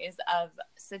memories of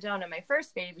Sedona, my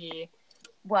first baby,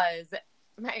 was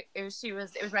it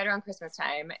was right around Christmas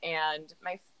time, and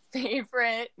my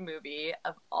favorite movie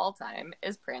of all time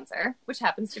is Prancer, which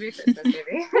happens to be a Christmas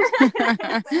movie.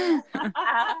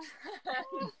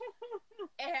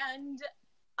 And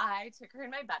I took her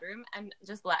in my bedroom and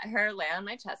just let her lay on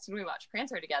my chest, and we watched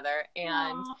Prancer together.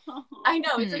 And I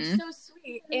know, it's like so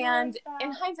sweet. And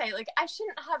in hindsight, like I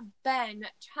shouldn't have been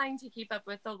trying to keep up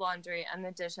with the laundry and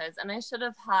the dishes, and I should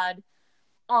have had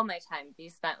all my time be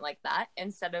spent like that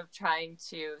instead of trying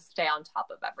to stay on top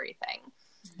of everything.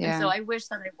 Yeah. And so I wish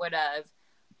that I would have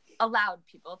allowed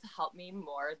people to help me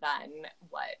more than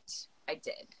what I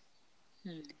did.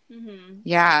 Mm-hmm.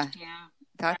 Yeah.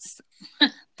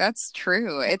 That's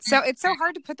true. It's so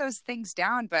hard to put those things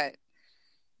down, but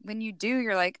when you do,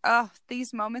 you're like, oh,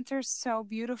 these moments are so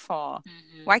beautiful.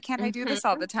 Mm-hmm. Why can't I do this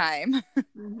all the time?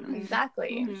 Mm-hmm.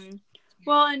 Exactly. Mm-hmm.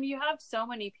 Well, and you have so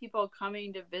many people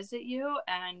coming to visit you,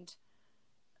 and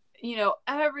you know,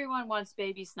 everyone wants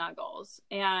baby snuggles,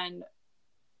 and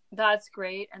that's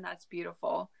great and that's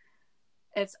beautiful.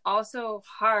 It's also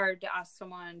hard to ask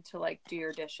someone to like do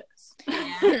your dishes.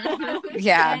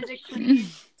 Yeah. And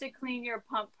to clean your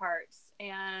pump parts,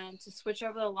 and to switch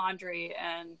over the laundry,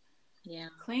 and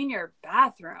clean your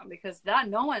bathroom, because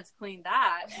no one's cleaned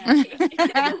that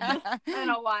in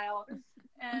a while.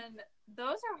 And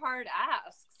those are hard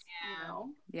asks, you know?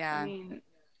 Yeah. I mean,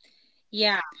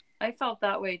 yeah. I felt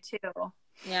that way too.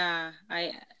 Yeah.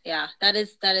 That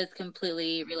is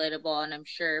completely relatable. And I'm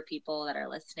sure people that are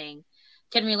listening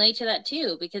can relate to that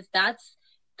too, because that's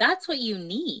what you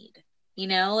need, you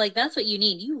know, like that's what you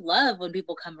need. You love when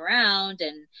people come around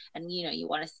and, you know,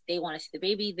 they want to see the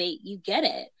baby, you get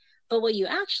it. But what you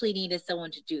actually need is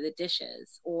someone to do the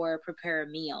dishes or prepare a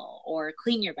meal or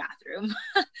clean your bathroom.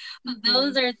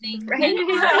 Those are things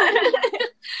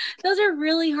those are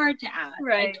really hard to ask.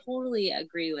 Right. I totally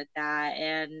agree with that.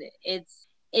 And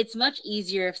it's much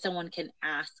easier if someone can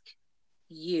ask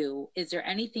you, is there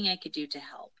anything I could do to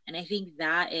help? And I think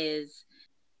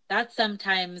that's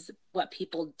sometimes what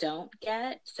people don't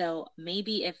get. So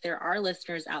maybe if there are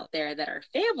listeners out there that are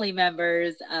family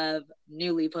members of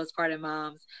newly postpartum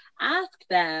moms, ask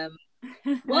them,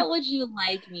 what would you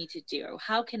like me to do?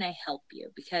 How can I help you?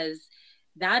 Because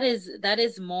that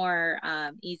is more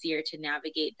easier to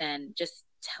navigate than just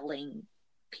telling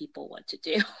people what to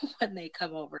do when they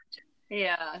come over.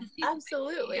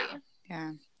 Absolutely.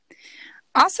 Yeah.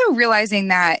 Also realizing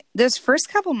that those first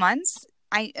couple months,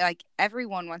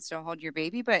 everyone wants to hold your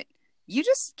baby, but you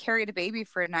just carried a baby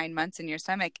for 9 months in your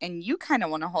stomach, and you kind of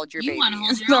want to hold your baby. You want to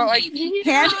hold your own baby.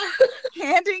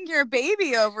 Handing your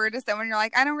baby over to someone, you're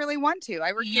like, I don't really want to.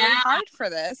 I worked really hard for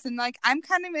this, and like I'm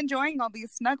kind of enjoying all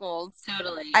these snuggles.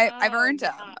 Totally. I've earned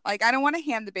them. Like I don't want to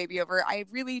hand the baby over. I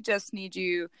really just need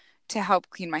you to help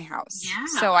clean my house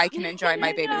so I can enjoy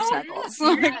my baby snuggles.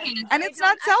 And it's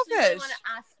not selfish. I want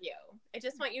to ask you. I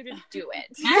just want you to do it.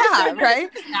 Yeah, right?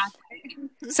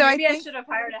 So maybe I should have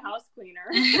hired a house cleaner.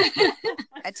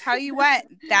 I tell you what,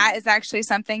 that is actually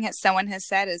something that someone has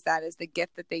said is the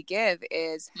gift that they give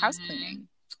is house cleaning.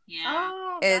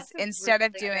 Yeah. Is instead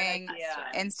of doing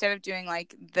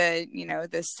like the, you know,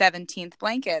 the 17th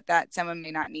blanket that someone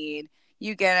may not need,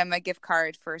 you get them a gift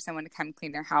card for someone to come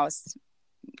clean their house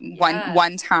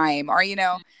one time, or you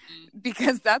know,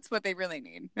 because that's what they really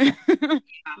need.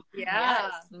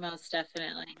 Yes, most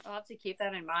definitely. I'll have to keep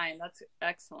that in mind. That's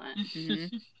excellent.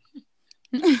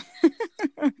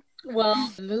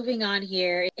 Well, moving on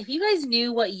here, if you guys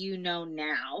knew what you know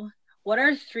now, what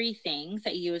are 3 things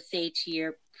that you would say to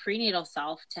your prenatal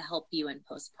self to help you in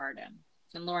postpartum?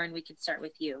 And Lauren, we could start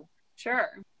with you. Sure.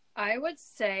 I would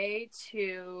say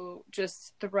to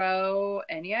just throw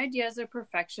any ideas of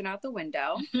perfection out the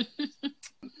window.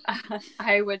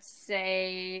 I would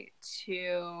say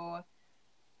to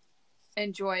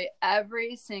enjoy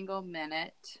every single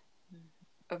minute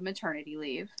of maternity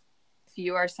leave. If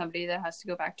you are somebody that has to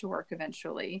go back to work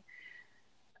eventually,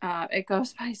 it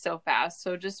goes by so fast.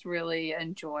 So just really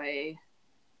enjoy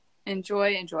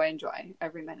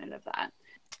every minute of that.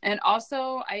 And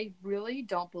also, I really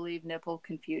don't believe nipple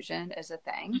confusion is a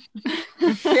thing.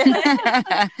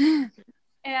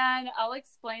 And I'll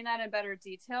explain that in better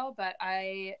detail. But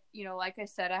like I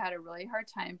said, I had a really hard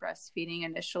time breastfeeding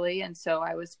initially. And so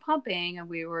I was pumping and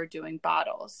we were doing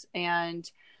bottles.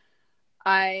 And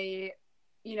I,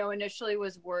 initially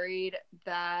was worried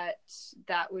that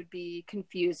would be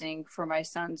confusing for my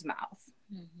son's mouth.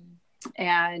 Mm-hmm.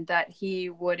 And that he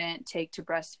wouldn't take to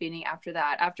breastfeeding after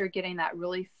that, after getting that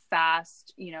really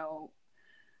fast,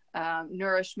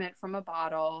 nourishment from a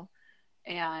bottle.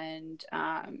 and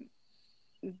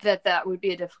that would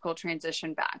be a difficult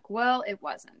transition back. Well, it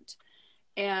wasn't.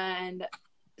 And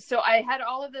so I had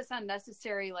all of this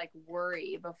unnecessary like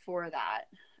worry before that,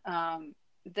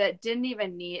 that it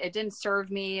didn't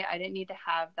serve me. I didn't need to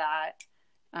have that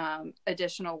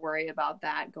additional worry about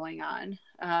that going on.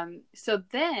 So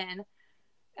then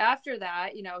after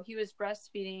that, you know, he was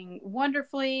breastfeeding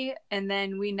wonderfully. And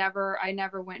then I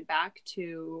never went back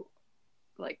to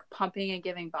like pumping and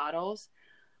giving bottles.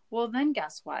 Well, then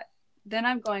guess what? Then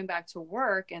I'm going back to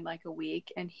work in like a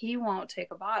week and he won't take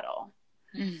a bottle.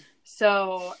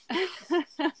 So,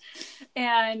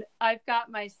 and I've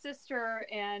got my sister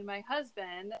and my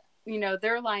husband, you know,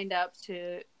 they're lined up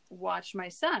to watch my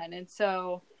son. And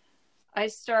so we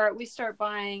start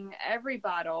buying every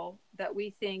bottle that we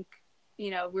think,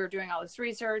 you know, we're doing all this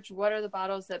research. What are the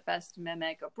bottles that best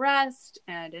mimic a breast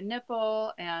and a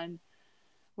nipple? And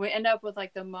we end up with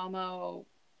like the Momo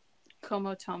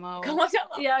Komotomo bottles.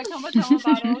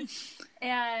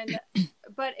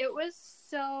 But it was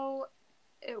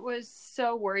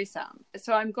so worrisome.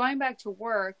 So I'm going back to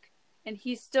work and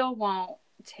he still won't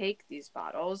take these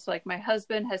bottles. Like my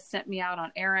husband has sent me out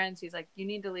on errands. He's like, you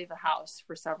need to leave the house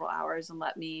for several hours and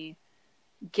let me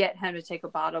get him to take a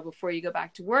bottle before you go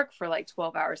back to work for like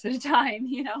 12 hours at a time,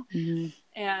 you know? Mm-hmm.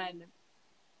 And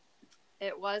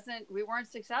we weren't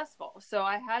successful. So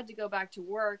I had to go back to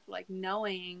work, like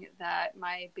knowing that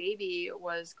my baby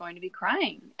was going to be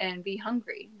crying and be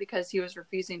hungry because he was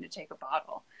refusing to take a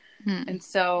bottle. And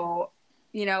so,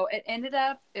 you know,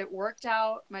 it worked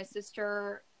out. My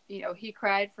sister, you know, he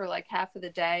cried for like half of the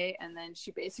day and then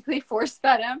she basically force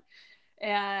fed him.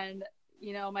 And,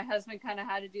 you know, my husband kind of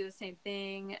had to do the same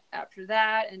thing after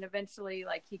that. And eventually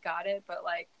like he got it. But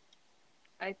like,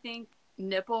 I think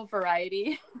nipple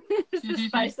variety is the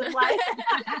spice of life.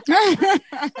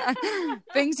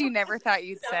 Things you never thought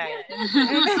you'd say. So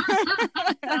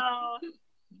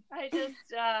I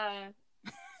just,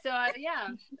 yeah,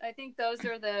 I think those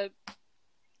are the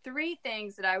 3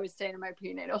 things that I would say to my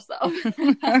prenatal self. All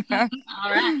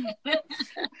right.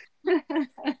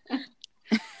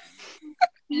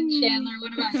 And Chandler,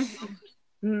 what about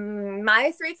you?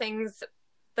 My 3 things.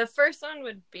 The first one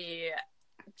would be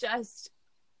just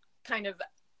kind of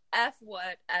F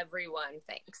what everyone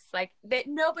thinks. Like that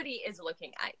nobody is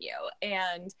looking at you.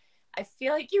 And I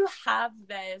feel like you have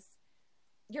this,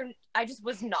 I just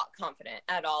was not confident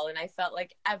at all. And I felt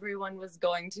like everyone was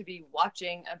going to be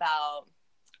watching about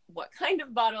what kind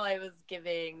of bottle I was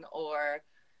giving or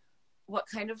what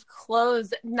kind of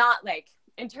clothes, not like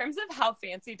in terms of how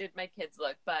fancy did my kids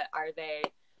look, but are they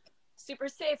super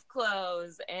safe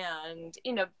clothes? And,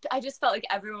 you know, I just felt like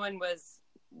everyone was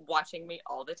watching me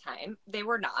all the time. They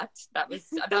were not. That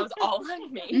was all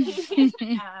on me.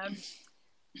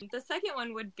 The second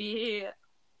one would be,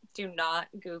 do not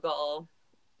Google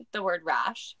the word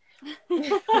rash.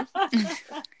 Kids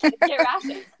get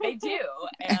rashes. They do.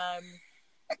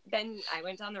 Then I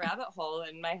went down the rabbit hole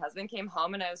and my husband came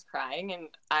home and I was crying and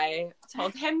I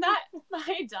told him that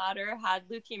my daughter had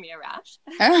leukemia rash.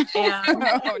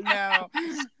 Oh no.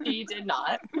 She did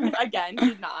not. Again,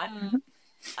 did not.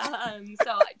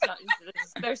 So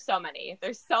there's so many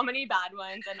bad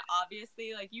ones, and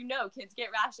obviously, like, you know, kids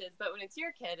get rashes, but when it's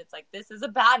your kid, it's like, this is a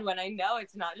bad one. I know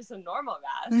it's not just a normal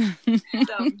rash.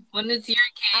 So when it's your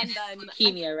kid,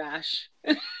 leukemia rash.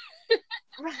 Right?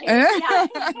 Yeah,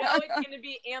 you know it's going to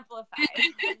be amplified.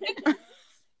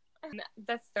 And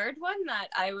the third one that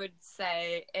I would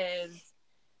say is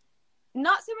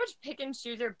not so much pick and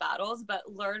choose your battles, but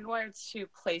learn where to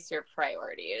place your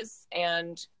priorities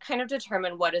and kind of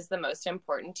determine what is the most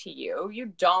important to you. You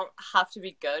don't have to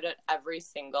be good at every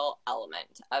single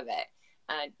element of it.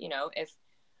 And, you know, if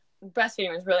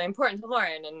breastfeeding was really important to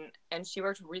Lauren and she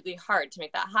worked really hard to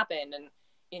make that happen. And,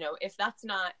 you know, if that's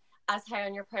not as high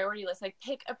on your priority list, like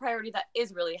pick a priority that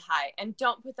is really high and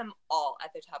don't put them all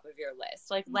at the top of your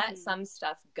list. Like let some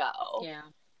stuff go. Yeah.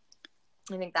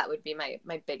 I think that would be my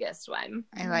biggest one.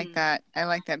 I like that. I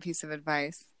like that piece of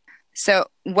advice. So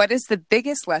what is the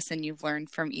biggest lesson you've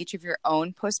learned from each of your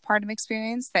own postpartum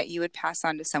experience that you would pass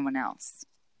on to someone else?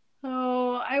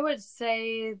 Oh, I would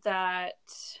say that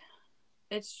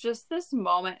it's just this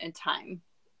moment in time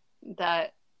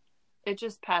that it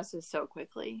just passes so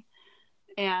quickly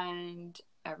and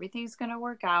everything's going to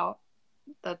work out.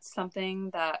 That's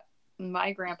something that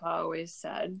my grandpa always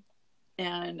said.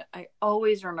 And I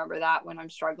always remember that when I'm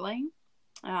struggling,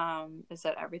 is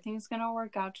that everything's going to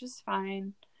work out just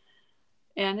fine.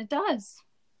 And it does.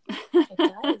 It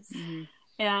does.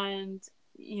 And,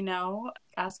 you know,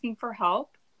 asking for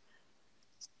help.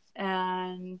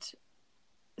 And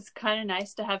it's kind of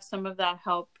nice to have some of that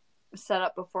help set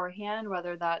up beforehand,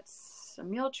 whether that's a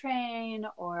meal train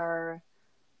or,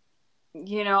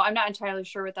 you know, I'm not entirely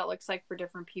sure what that looks like for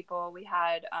different people. We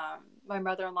had my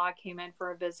mother-in-law came in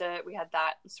for a visit. We had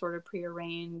that sort of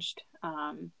prearranged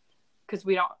because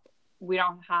we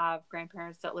don't have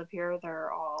grandparents that live here.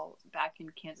 They're all back in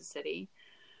Kansas City.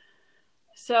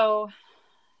 So,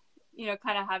 you know,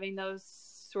 kind of having those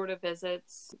sort of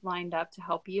visits lined up to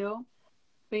help you.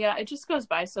 But yeah, it just goes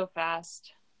by so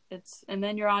fast. And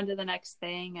then you're on to the next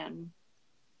thing. And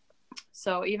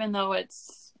so even though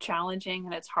it's challenging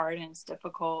and it's hard and it's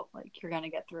difficult, like, you're going to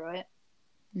get through it.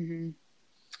 Mm-hmm.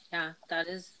 Yeah, that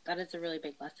is a really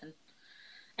big lesson.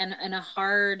 And a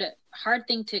hard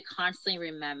thing to constantly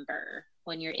remember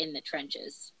when you're in the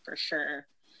trenches, for sure.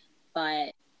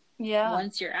 But yeah,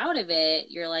 once you're out of it,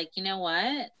 you're like, you know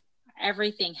what?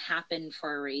 Everything happened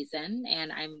for a reason,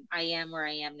 and I am where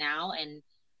I am now, and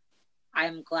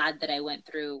I'm glad that I went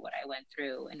through what I went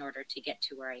through in order to get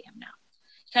to where I am now.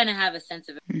 You kind of have a sense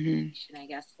of appreciation, I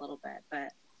guess, a little bit,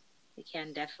 but it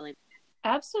can definitely.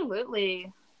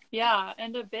 Absolutely. Yeah.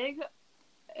 And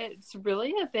it's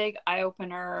really a big eye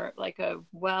opener, like a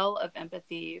well of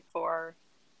empathy for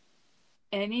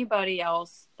anybody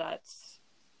else that's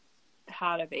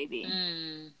had a baby.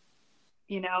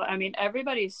 You know, I mean,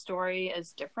 everybody's story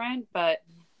is different, but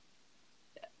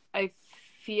I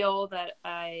feel that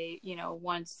I, you know,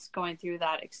 once going through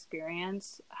that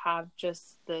experience, have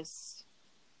just this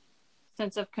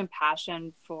sense of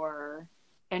compassion for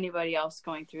anybody else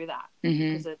going through that,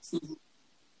 because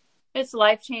it's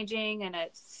life-changing and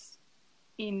it's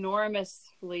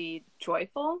enormously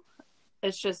joyful.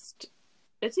 It's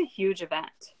a huge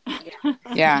event.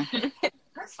 Yeah.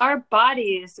 Our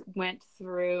bodies went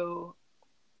through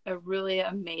a really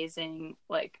amazing,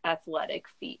 like, athletic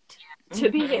feat to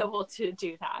be able to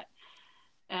do that.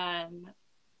 And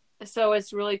so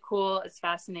it's really cool. It's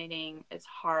fascinating. It's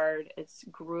hard. It's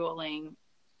grueling.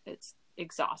 It's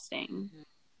exhausting.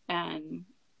 And,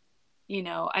 you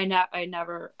know, I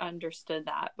never understood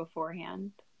that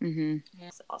beforehand.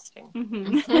 Exhausting.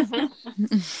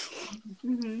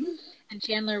 And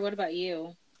Chandler, what about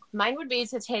you? Mine would be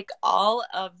to take all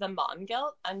of the mom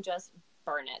guilt and just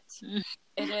burn it.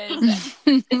 It's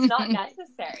not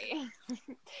necessary.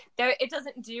 It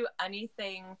doesn't do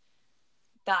anything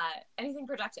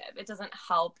productive. It doesn't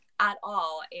help at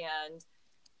all. And,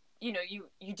 you know, you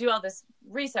do all this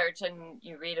research and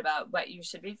you read about what you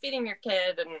should be feeding your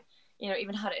kid, and, you know,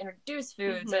 even how to introduce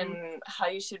foods and how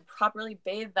you should properly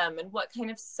bathe them and what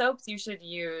kind of soaps you should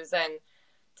use. And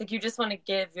it's like, you just want to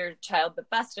give your child the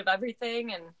best of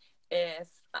everything. And if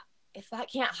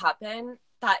that can't happen,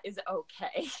 that is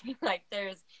okay. Like,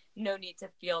 there's no need to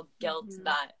feel guilt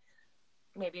that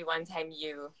maybe one time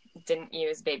you didn't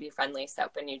use baby friendly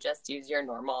soap and you just use your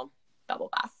normal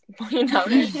bubble bath. You know,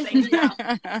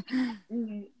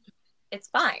 it's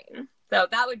fine. So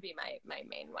that would be my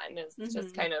main one, is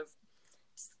just kind of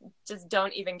just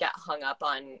don't even get hung up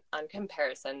on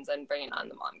comparisons and bringing on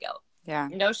the mom guilt. Yeah.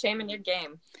 No shame in your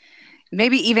game.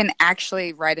 Maybe even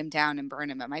actually write them down and burn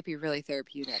them. It might be really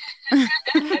therapeutic.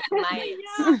 It might.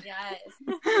 Yes.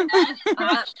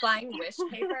 Flying wish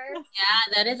paper. Yeah,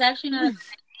 that is actually not a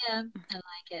bad idea. I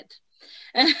like it.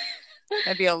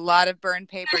 That'd be a lot of burned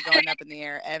paper going up in the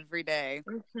air every day.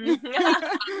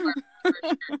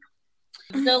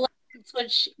 So let's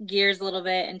switch gears a little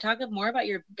bit and talk more about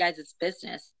your guys'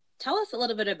 business. Tell us a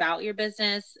little bit about your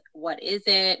business. What is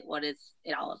it? What is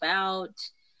it all about?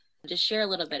 Just share a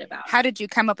little bit about How did you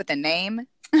come up with the name?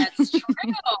 That's true.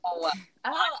 Oh,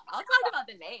 I'll talk about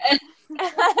the name.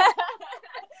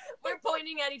 We're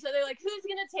pointing at each other like, who's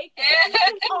going to take it?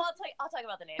 Like, I'll talk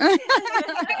about the name.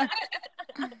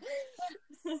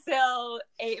 So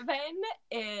Avon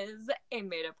is a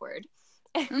made-up word.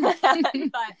 But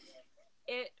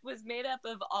it was made up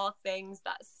of all things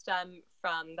that stem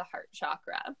from the heart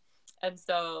chakra. And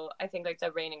so I think, like,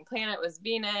 the reigning planet was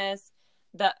Venus.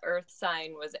 The earth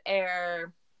sign was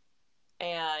air.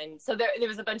 And so there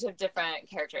was a bunch of different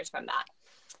characters from that.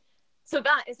 So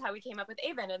that is how we came up with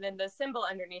Avon. And then the symbol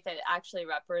underneath it actually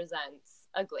represents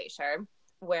a glacier,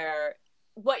 where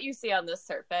what you see on the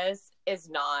surface is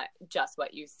not just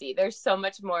what you see. There's so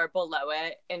much more below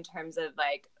it in terms of,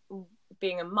 like,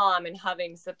 being a mom and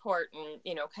having support and,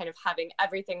 you know, kind of having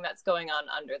everything that's going on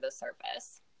under the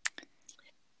surface.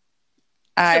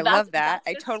 I love that.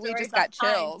 I totally just got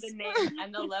chills. The name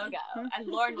and the logo. And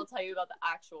Lauren will tell you about the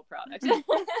actual product.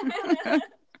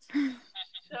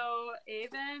 So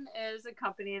Avon is a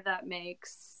company that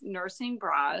makes nursing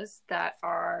bras that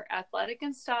are athletic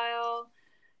in style.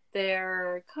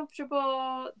 They're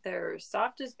comfortable. They're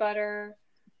soft as butter.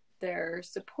 they're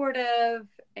supportive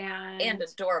and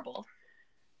adorable.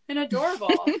 And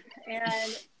adorable.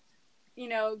 And, you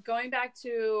know, going back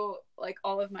to like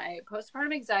all of my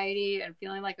postpartum anxiety and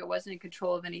feeling like I wasn't in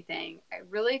control of anything, I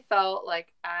really felt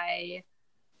like I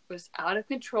was out of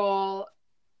control.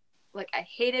 Like I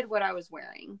hated what I was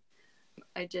wearing.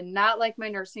 I did not like my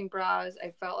nursing bras.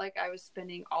 I felt like I was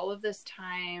spending all of this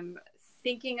time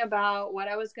thinking about what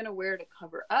I was going to wear to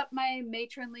cover up my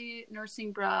matronly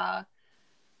nursing bra.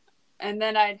 And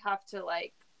then I'd have to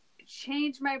like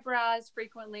change my bras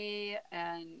frequently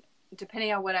and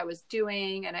depending on what I was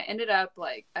doing. And I ended up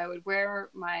like, I would wear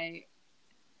my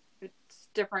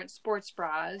different sports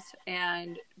bras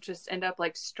and just end up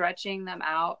like stretching them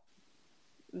out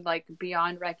like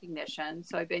beyond recognition.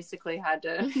 So I basically had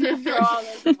to throw all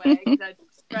those away because I'd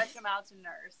stretch them out to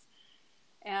nurse.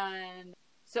 And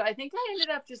so I think I ended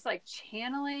up just like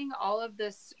channeling all of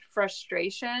this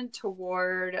frustration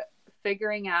toward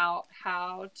figuring out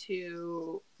how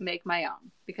to make my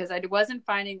own because I wasn't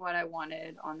finding what I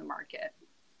wanted on the market.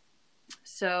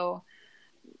 So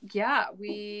yeah,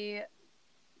 we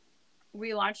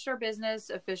launched our business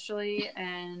officially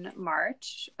in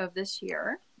March of this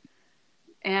year.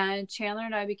 And Chandler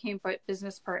and I became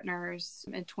business partners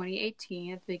in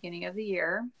 2018 at the beginning of the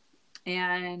year.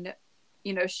 And,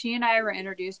 you know, she and I were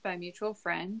introduced by a mutual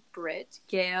friend, Britt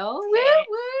Gale. Hey,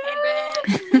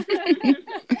 Britt.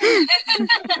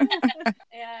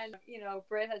 And, you know,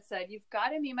 Britt had said, you've got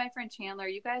to meet my friend Chandler.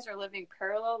 You guys are living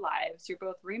parallel lives. You're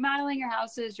both remodeling your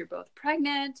houses. You're both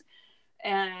pregnant.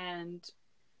 And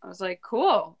I was like,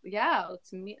 cool. Yeah,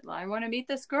 let's meet. I want to meet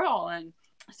this girl. And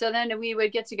so then we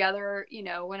would get together, you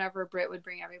know, whenever Britt would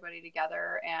bring everybody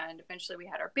together, and eventually we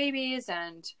had our babies.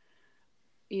 And,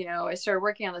 you know, I started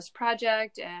working on this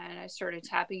project and I started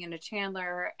tapping into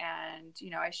Chandler, and,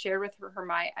 you know, I shared with her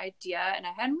my idea, and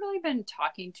I hadn't really been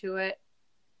talking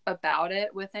about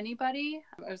it with anybody.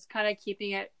 I was kind of keeping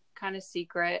it kind of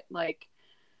secret, like,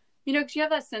 you know, because you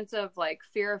have that sense of like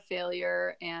fear of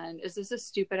failure. And is this a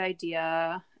stupid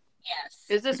idea? Yes.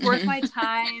 Is this worth my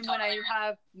time when I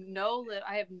have no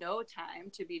time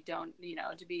to be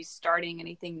starting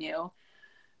anything new?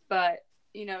 But,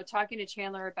 you know, talking to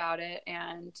Chandler about it,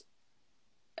 and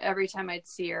every time I'd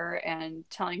see her and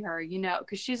telling her, you know,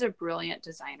 because she's a brilliant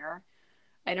designer.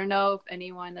 I don't know if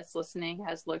anyone that's listening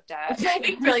has looked at. I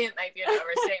think brilliant might be an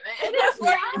overstatement.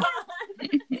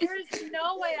 There's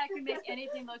no way I can make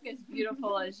anything look as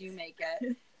beautiful as you make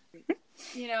it.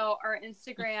 You know, our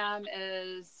Instagram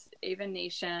is Avon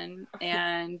Nation,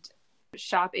 and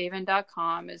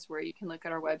shopavon.com is where you can look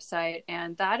at our website.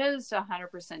 And that is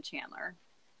 100% Chandler.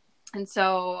 And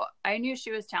so I knew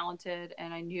she was talented,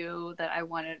 and I knew that I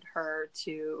wanted her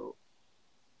to,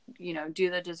 you know,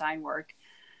 do the design work,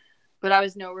 but I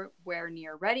was nowhere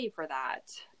near ready for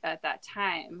that at that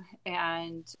time.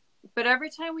 But every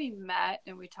time we met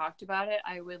and we talked about it,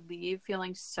 I would leave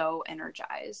feeling so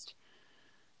energized.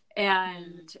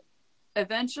 And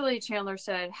eventually Chandler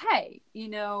said, hey, you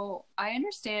know, I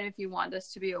understand if you want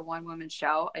this to be a one-woman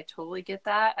show. I totally get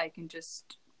that. I can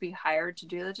just be hired to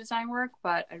do the design work,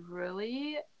 but I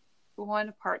really want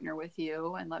to partner with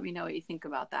you, and let me know what you think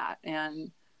about that.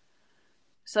 And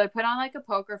so I put on like a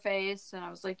poker face, and I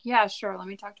was like, yeah, sure. Let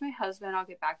me talk to my husband. I'll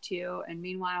get back to you. And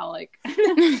meanwhile, like,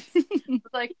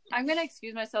 like, I'm going to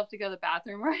excuse myself to go to the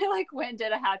bathroom, where I like went and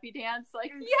did a happy dance.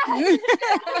 Like, yes.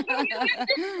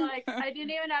 Like, I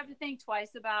didn't even have to think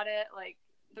twice about it. Like,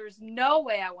 there's no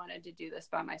way I wanted to do this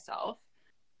by myself.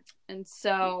 And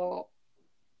so,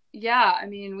 yeah, I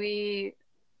mean, we,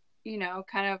 you know,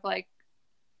 kind of like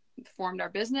formed our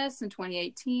business in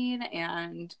 2018,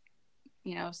 and,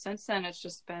 you know, since then it's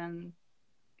just been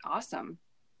awesome.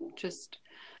 Just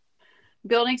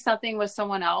building something with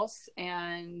someone else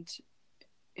and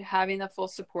having the full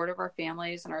support of our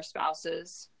families and our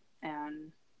spouses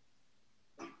and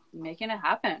making it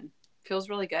happen. Feels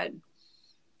really good.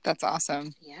 That's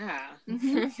awesome. Yeah.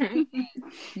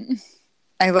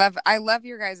 I love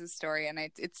your guys' story, and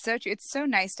it's so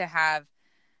nice to have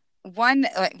one,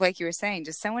 like you were saying,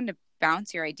 just someone to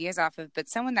bounce your ideas off of, but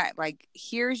someone that like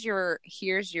here's your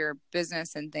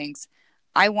business and thinks,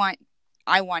 I want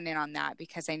in on that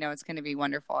because I know it's going to be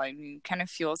wonderful. I mean, it kind of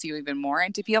fuels you even more,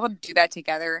 and to be able to do that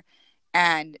together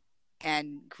and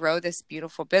grow this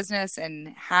beautiful business and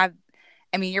have,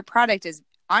 I mean, your product is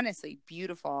honestly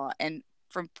beautiful. And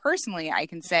from personally, I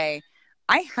can say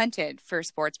I hunted for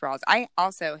sports bras. I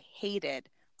also hated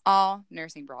all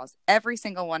nursing bras. Every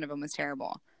single one of them was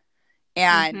terrible.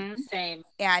 And same.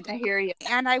 And I hear you.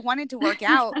 And I wanted to work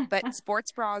out, but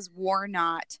sports bras were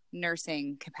not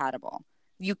nursing compatible.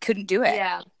 You couldn't do it.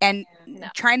 Yeah. And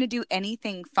trying to do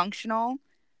anything functional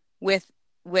with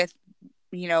with,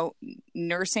 you know,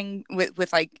 nursing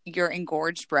with like your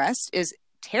engorged breast is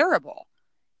terrible.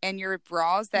 And your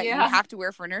bras that you have to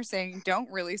wear for nursing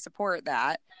don't really support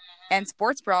that. And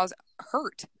sports bras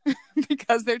hurt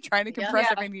because they're trying to compress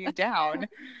everything down.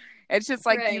 It's just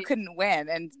like you couldn't win.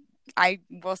 And I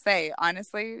will say,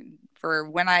 honestly, for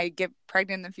when I get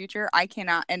pregnant in the future, I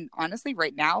cannot. And honestly,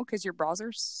 right now, because your bras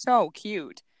are so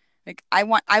cute. Like I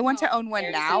want to own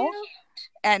one now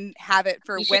and have it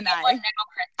for when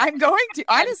I'm going to.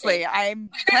 Honestly, I'm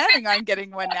planning on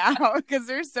getting one now because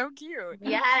they're so cute.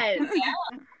 Yes.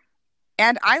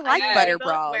 And I like butter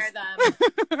bras.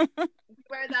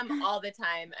 Wear them all the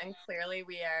time, and clearly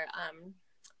we are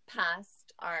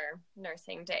past our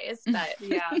nursing days. But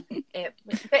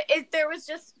there was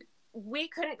just, we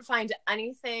couldn't find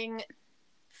anything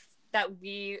that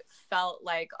we felt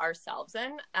like ourselves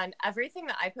in, and everything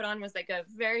that I put on was like a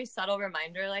very subtle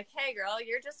reminder, like, hey girl,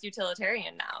 you're just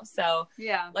utilitarian now, so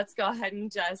let's go ahead and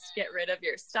just get rid of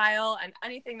your style and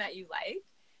anything that you like.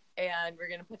 And we're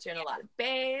going to put you in a lot of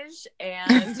beige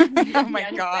and oh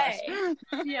my gosh.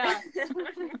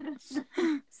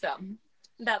 So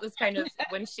that was kind of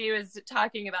when she was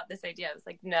talking about this idea, I was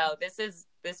like, no, this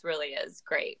really is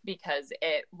great, because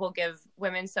it will give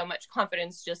women so much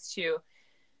confidence just to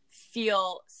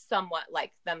feel somewhat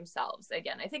like themselves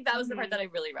again. I think that was the part that I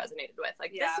really resonated with.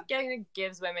 Like this again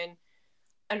gives women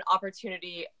an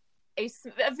opportunity, a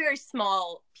very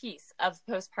small piece of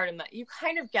postpartum, that you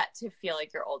kind of get to feel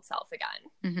like your old self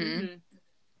again.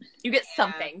 You get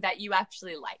something that you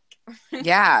actually like.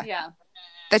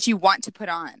 That you want to put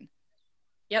on.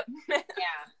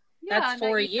 That's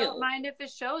for you. Don't mind if it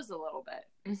shows a little bit.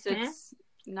 It's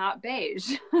not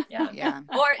beige. Or it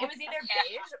was either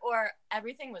beige or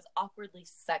everything was awkwardly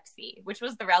sexy, which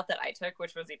was the route that I took,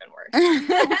 which was even worse.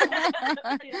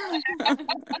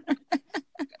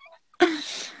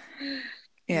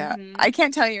 I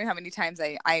can't tell you how many times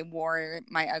I wore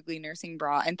my ugly nursing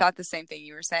bra and thought the same thing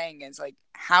you were saying, is like,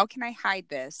 how can I hide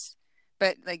this?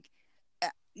 But like,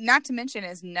 not to mention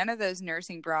is none of those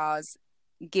nursing bras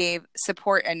gave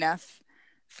support enough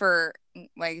for,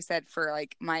 like I said, for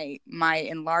like my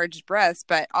enlarged breasts,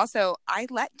 but also I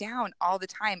let down all the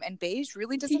time, and beige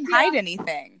really doesn't hide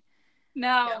anything.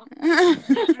 No.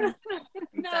 It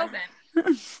doesn't.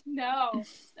 No.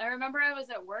 I remember I was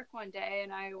at work one day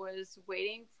and I was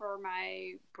waiting for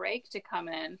my break to come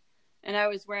in, and I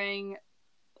was wearing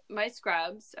my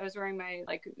scrubs. I was wearing my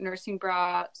like nursing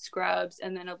bra, scrubs,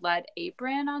 and then a lead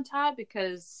apron on top,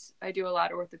 because I do a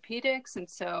lot of orthopedics, and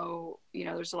so, you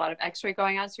know, there's a lot of x-ray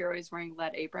going on, so you're always wearing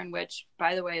lead apron, which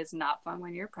by the way is not fun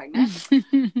when you're pregnant.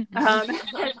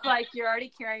 It's like you're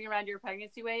already carrying around your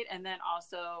pregnancy weight and then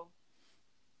also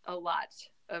a lot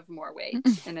of more weight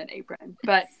in an apron.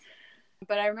 But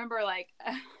I remember like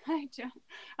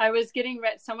I was getting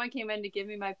ready. Someone came in to give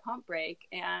me my pump break,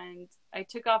 and I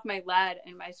took off my lead,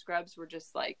 and my scrubs were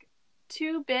just like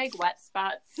 2 big wet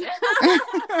spots. Oh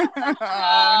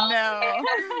no.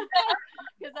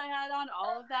 Because I had on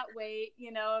all of that weight,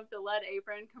 you know, of the lead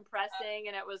apron compressing,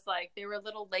 and it was like they were a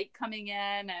little late coming in,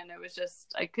 and it was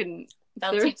just, I couldn't.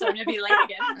 They'll teach them to be late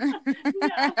again. I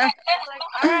was like,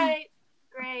 all right,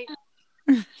 great.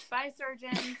 Bye,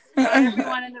 surgeons. Bye,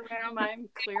 everyone in the room. I'm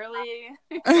clearly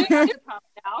on the pump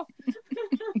now.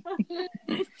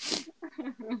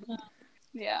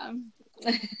 Yeah.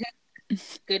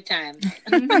 Good time.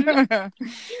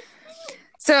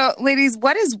 So, ladies,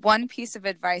 what is one piece of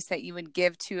advice that you would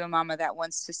give to a mama that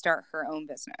wants to start her own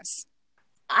business?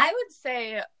 I would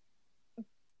say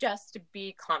just to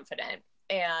be confident.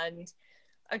 And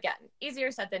again,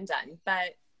 easier said than done,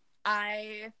 but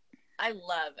I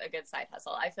love a good side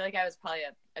hustle. I feel like I was probably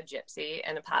a gypsy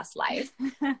in a past life,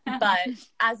 but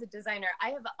as a designer, I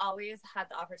have always had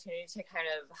the opportunity to kind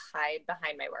of hide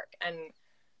behind my work and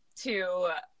to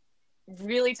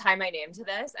really tie my name to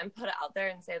this and put it out there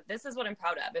and say, this is what I'm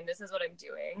proud of and this is what I'm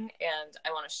doing, and I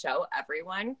want to show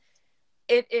everyone.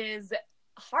 It is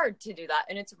hard to do that,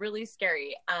 and it's really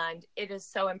scary, and it is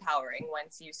so empowering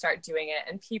once you start doing it,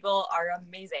 and people are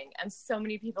amazing, and so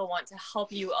many people want to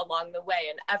help you along the way,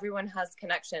 and everyone has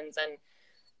connections. And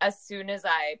as soon as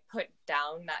I put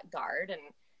down that guard and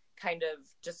kind of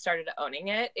just started owning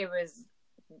it, it was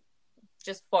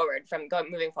just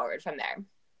moving forward from there.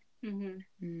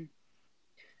 Mm-hmm.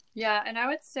 Yeah, and I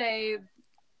would say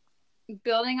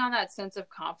building on that sense of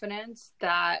confidence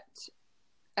that,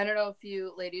 I don't know if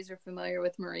you ladies are familiar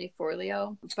with Marie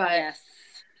Forleo,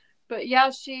 but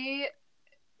yeah, she,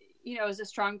 you know, is a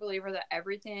strong believer that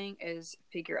everything is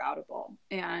figure outable.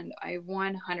 And I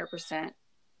 100%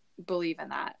 believe in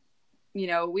that. You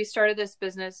know, we started this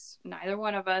business, neither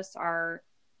one of us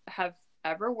have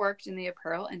ever worked in the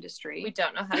apparel industry. We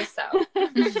don't know how to sew.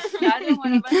 Neither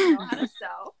one of us know how to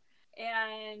sew.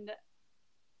 And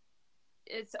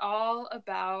it's all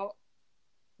about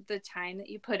the time that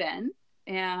you put in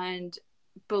and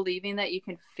believing that you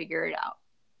can figure it out.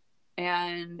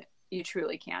 And you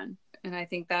truly can. And I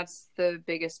think that's the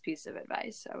biggest piece of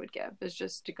advice I would give, is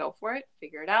just to go for it,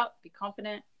 figure it out, be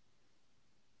confident.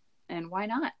 And why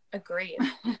not? Agreed.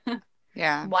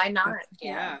 Yeah. Why not?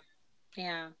 Yeah.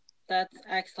 That's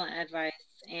excellent advice.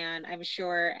 And I'm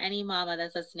sure any mama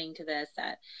that's listening to this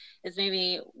that is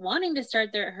maybe wanting to start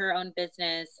her own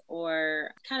business,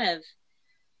 or kind of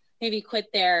maybe quit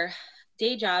their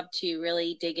day job to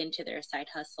really dig into their side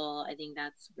hustle, I think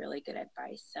that's really good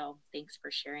advice. So thanks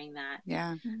for sharing that.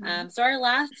 Yeah. So our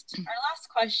last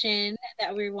question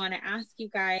that we want to ask you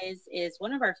guys is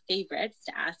one of our favorites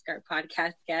to ask our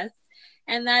podcast guests.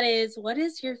 And that is, what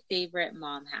is your favorite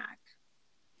mom hack?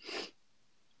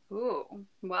 Ooh,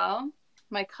 well,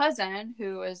 my cousin,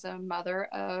 who is a mother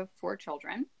of 4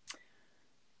 children,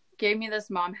 gave me this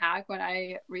mom hack when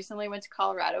I recently went to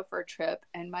Colorado for a trip,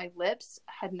 and my lips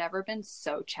had never been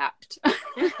so chapped.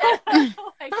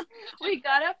 Like, we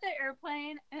got off the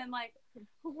airplane, and like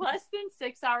less than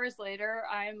 6 hours later,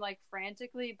 I'm like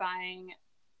frantically buying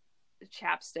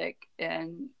chapstick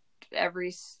in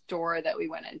every store that we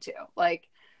went into. Like,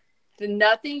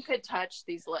 nothing could touch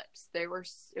these lips. The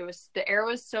air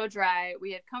was so dry.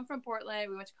 We had come from Portland.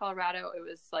 We went to Colorado. It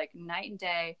was like night and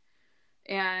day.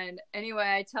 And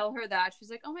anyway, I tell her that. She's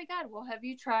like, oh my God, well, have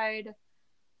you tried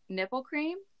nipple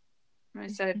cream? And I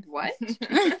said, what?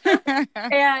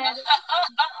 And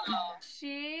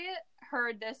she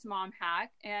heard this mom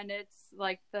hack, and it's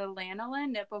like the lanolin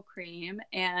nipple cream,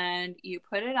 and you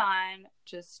put it on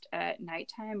just at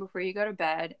nighttime before you go to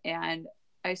bed. And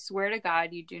I swear to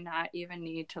God, you do not even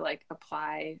need to like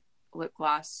apply lip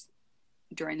gloss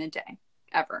during the day,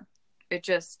 ever. It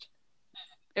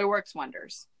works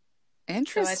wonders.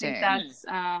 Interesting. So I think that's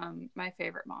my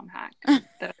favorite mom hack that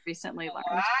I recently learned.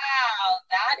 Wow,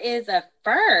 that is a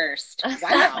first.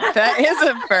 Wow. That is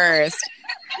a first.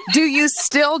 Do you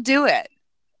still do it?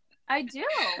 I do.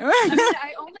 I mean,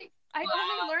 I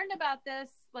only learned about this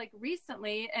like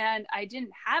recently, and I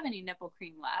didn't have any nipple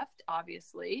cream left,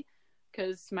 obviously,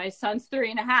 because my son's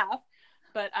 3.5.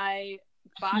 But I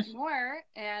bought more,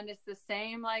 and it's the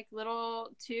same like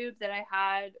little tube that I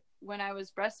had when I was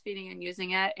breastfeeding and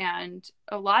using it. And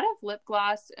a lot of lip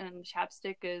gloss and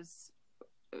chapstick is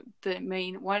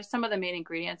some of the main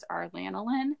ingredients are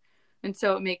lanolin. And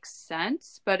so it makes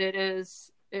sense, but it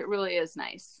really is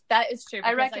nice. That is true.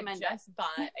 I recommend I just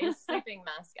bought a sleeping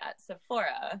mask at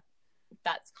Sephora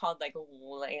that's called like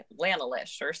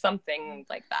Lanolish or something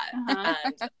like that.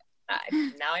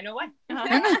 And now I know why.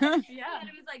 Yeah.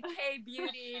 It was like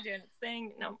K-Beauty doing its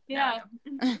thing. No. Yeah.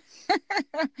 No.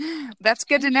 That's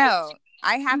good to know.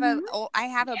 I have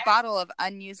a bottle of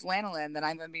unused lanolin that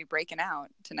I'm going to be breaking out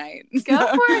tonight. Go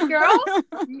for it, girl.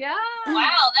 Yeah.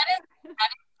 Wow, that is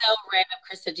so random,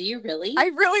 Krista. Do you really? I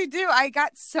really do. I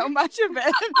got so much of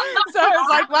it. So I was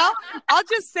like, well, I'll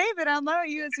just save it. I'll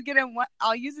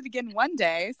use it again one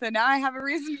day. So now I have a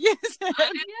reason to use it.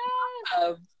 Yeah.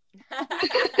 Well,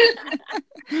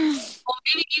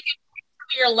 maybe you can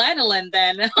use your lanolin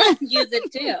then. Use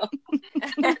it too.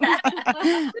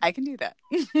 I can do that.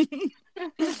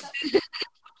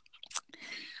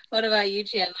 What about you,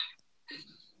 Chandler?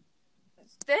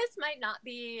 This might not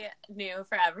be new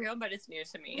for everyone, but it's new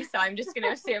to me. So I'm just going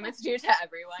to assume it's new to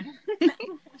everyone.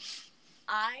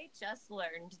 I just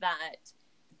learned that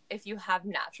if you have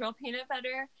natural peanut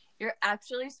butter, you're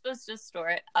actually supposed to store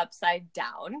it upside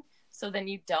down. So then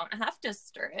you don't have to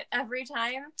stir it every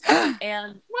time.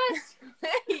 And what?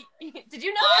 Did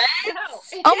you know that? No.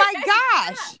 Oh my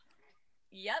gosh.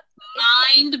 Yep.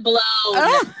 Mind blown.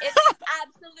 It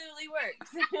absolutely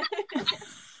works.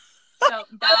 So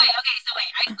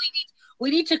okay.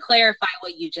 We need to clarify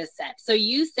what you just said. So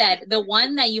you said the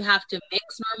one that you have to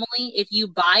mix normally, if you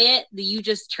buy it, you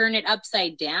just turn it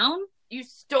upside down? You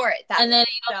store it and then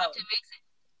you don't have to mix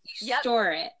it. You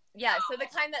store it. Yeah, so the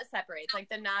kind that separates, like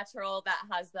the natural that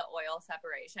has the oil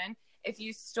separation. If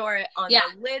you store it on the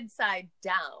lid side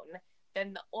down,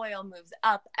 then the oil moves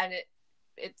up and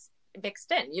it's mixed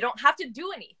in. You don't have to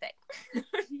do anything.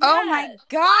 Oh my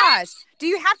gosh. Do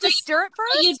you have to stir it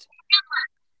first?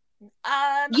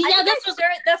 I stir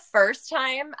it the first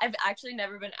time. I've actually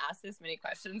never been asked this many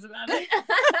questions about it.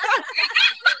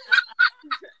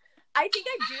 I think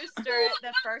I do stir it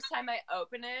the first time I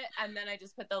open it, and then I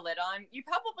just put the lid on. You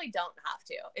probably don't have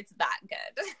to. It's that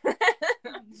good.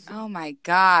 Oh my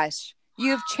gosh.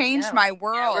 You've changed my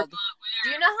world. Do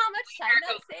you know how much time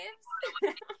that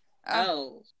saves?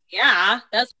 Oh, yeah.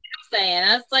 That's what I'm saying.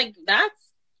 That's like,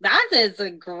 that is a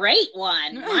great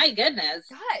one. My goodness.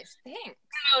 Gosh, thanks.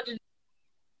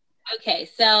 Okay,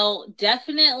 so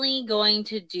definitely going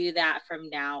to do that from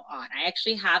now on. I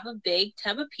actually have a big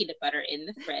tub of peanut butter in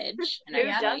the fridge. And Who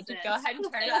I'm going to doesn't? Go ahead and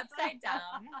turn it upside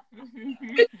down.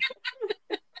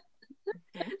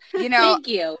 You know, Thank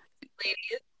you,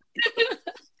 ladies.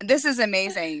 this is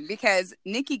amazing because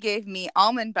Nikki gave me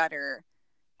almond butter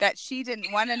that she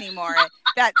didn't want anymore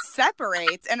that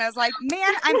separates. And I was like,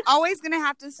 man, I'm always going to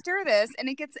have to stir this and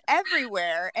it gets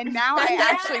everywhere. And now I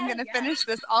actually am going to finish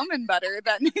this almond butter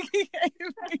that Nikki gave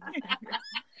me.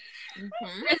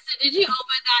 Krista, did you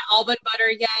open that almond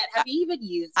butter yet? Have you even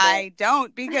used it? I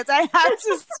don't because I have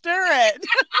to stir it.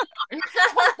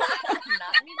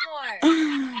 Not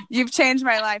anymore. You've changed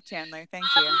my life, Chandler. Thank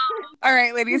you. All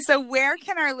right, ladies. So where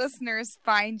can our listeners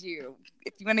find you?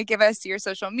 If you want to give us your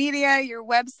social media, your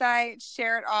website,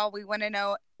 share it all. We want to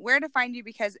know where to find you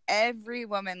because every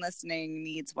woman listening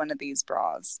needs one of these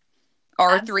bras.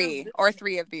 Or Absolutely.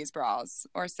 three of these bras,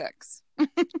 or 6.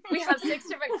 We have 6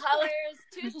 different colors,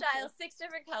 2 styles, 6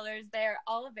 different colors. They're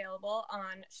all available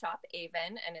on Shop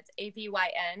Avon, and it's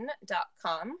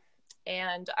avyn.com.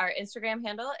 And our Instagram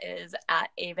handle is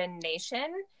 @AvonNation.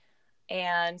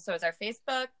 And so is our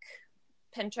Facebook,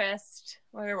 Pinterest.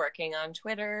 We're working on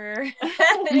Twitter.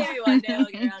 Maybe one day we'll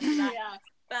get around to that. Yeah.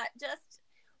 But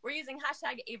we're using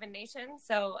 #AvonNation,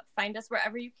 so find us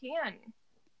wherever you can.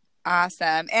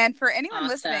 Awesome. And for anyone Awesome.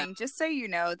 listening, just so you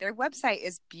know, their website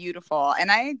is beautiful.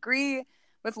 And I agree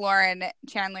with Lauren.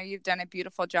 Chandler, you've done a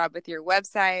beautiful job with your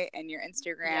website and your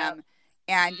Instagram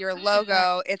and your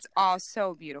logo. It's all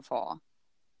so beautiful.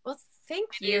 Well,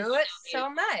 thank you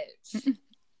so much.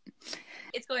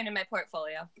 It's going in my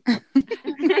portfolio.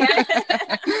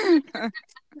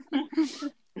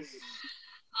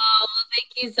 Oh,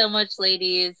 thank you so much,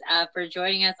 ladies, for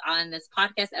joining us on this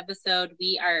podcast episode.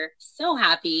 We are so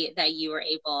happy that you were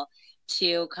able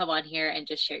to come on here and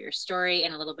just share your story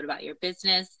and a little bit about your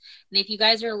business. And if you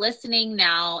guys are listening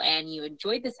now and you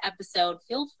enjoyed this episode,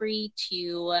 feel free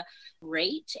to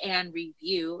rate and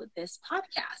review this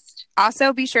podcast.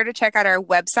 Also, be sure to check out our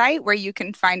website where you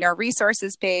can find our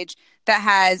resources page that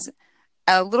has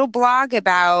a little blog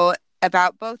about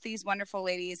both these wonderful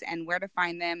ladies and where to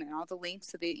find them and all the links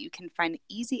so that you can find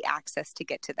easy access to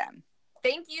get to them.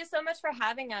 Thank you so much for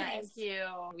having us. Thank you.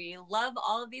 We love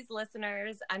all of these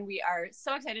listeners, and we are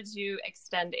so excited to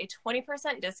extend a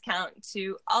 20% discount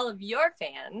to all of your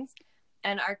fans.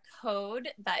 And our code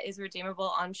that is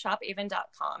redeemable on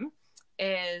shopavon.com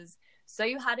is So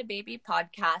You Had a Baby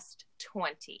Podcast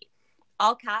 20,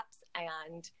 all caps,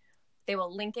 and they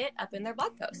will link it up in their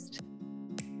blog post.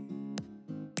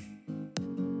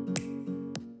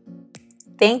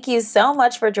 Thank you so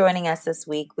much for joining us this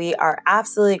week. We are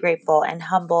absolutely grateful and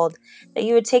humbled that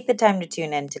you would take the time to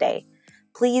tune in today.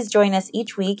 Please join us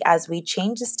each week as we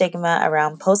change the stigma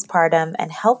around postpartum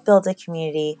and help build a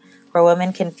community where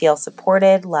women can feel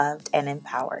supported, loved, and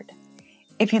empowered.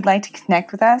 If you'd like to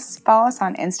connect with us, follow us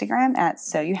on Instagram at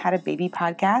So You Had a Baby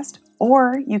Podcast,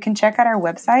 or you can check out our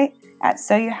website at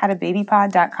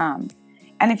soyouhadababypod.com.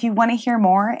 And if you want to hear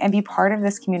more and be part of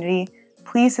this community,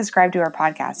 please subscribe to our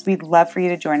podcast. We'd love for you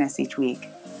to join us each week.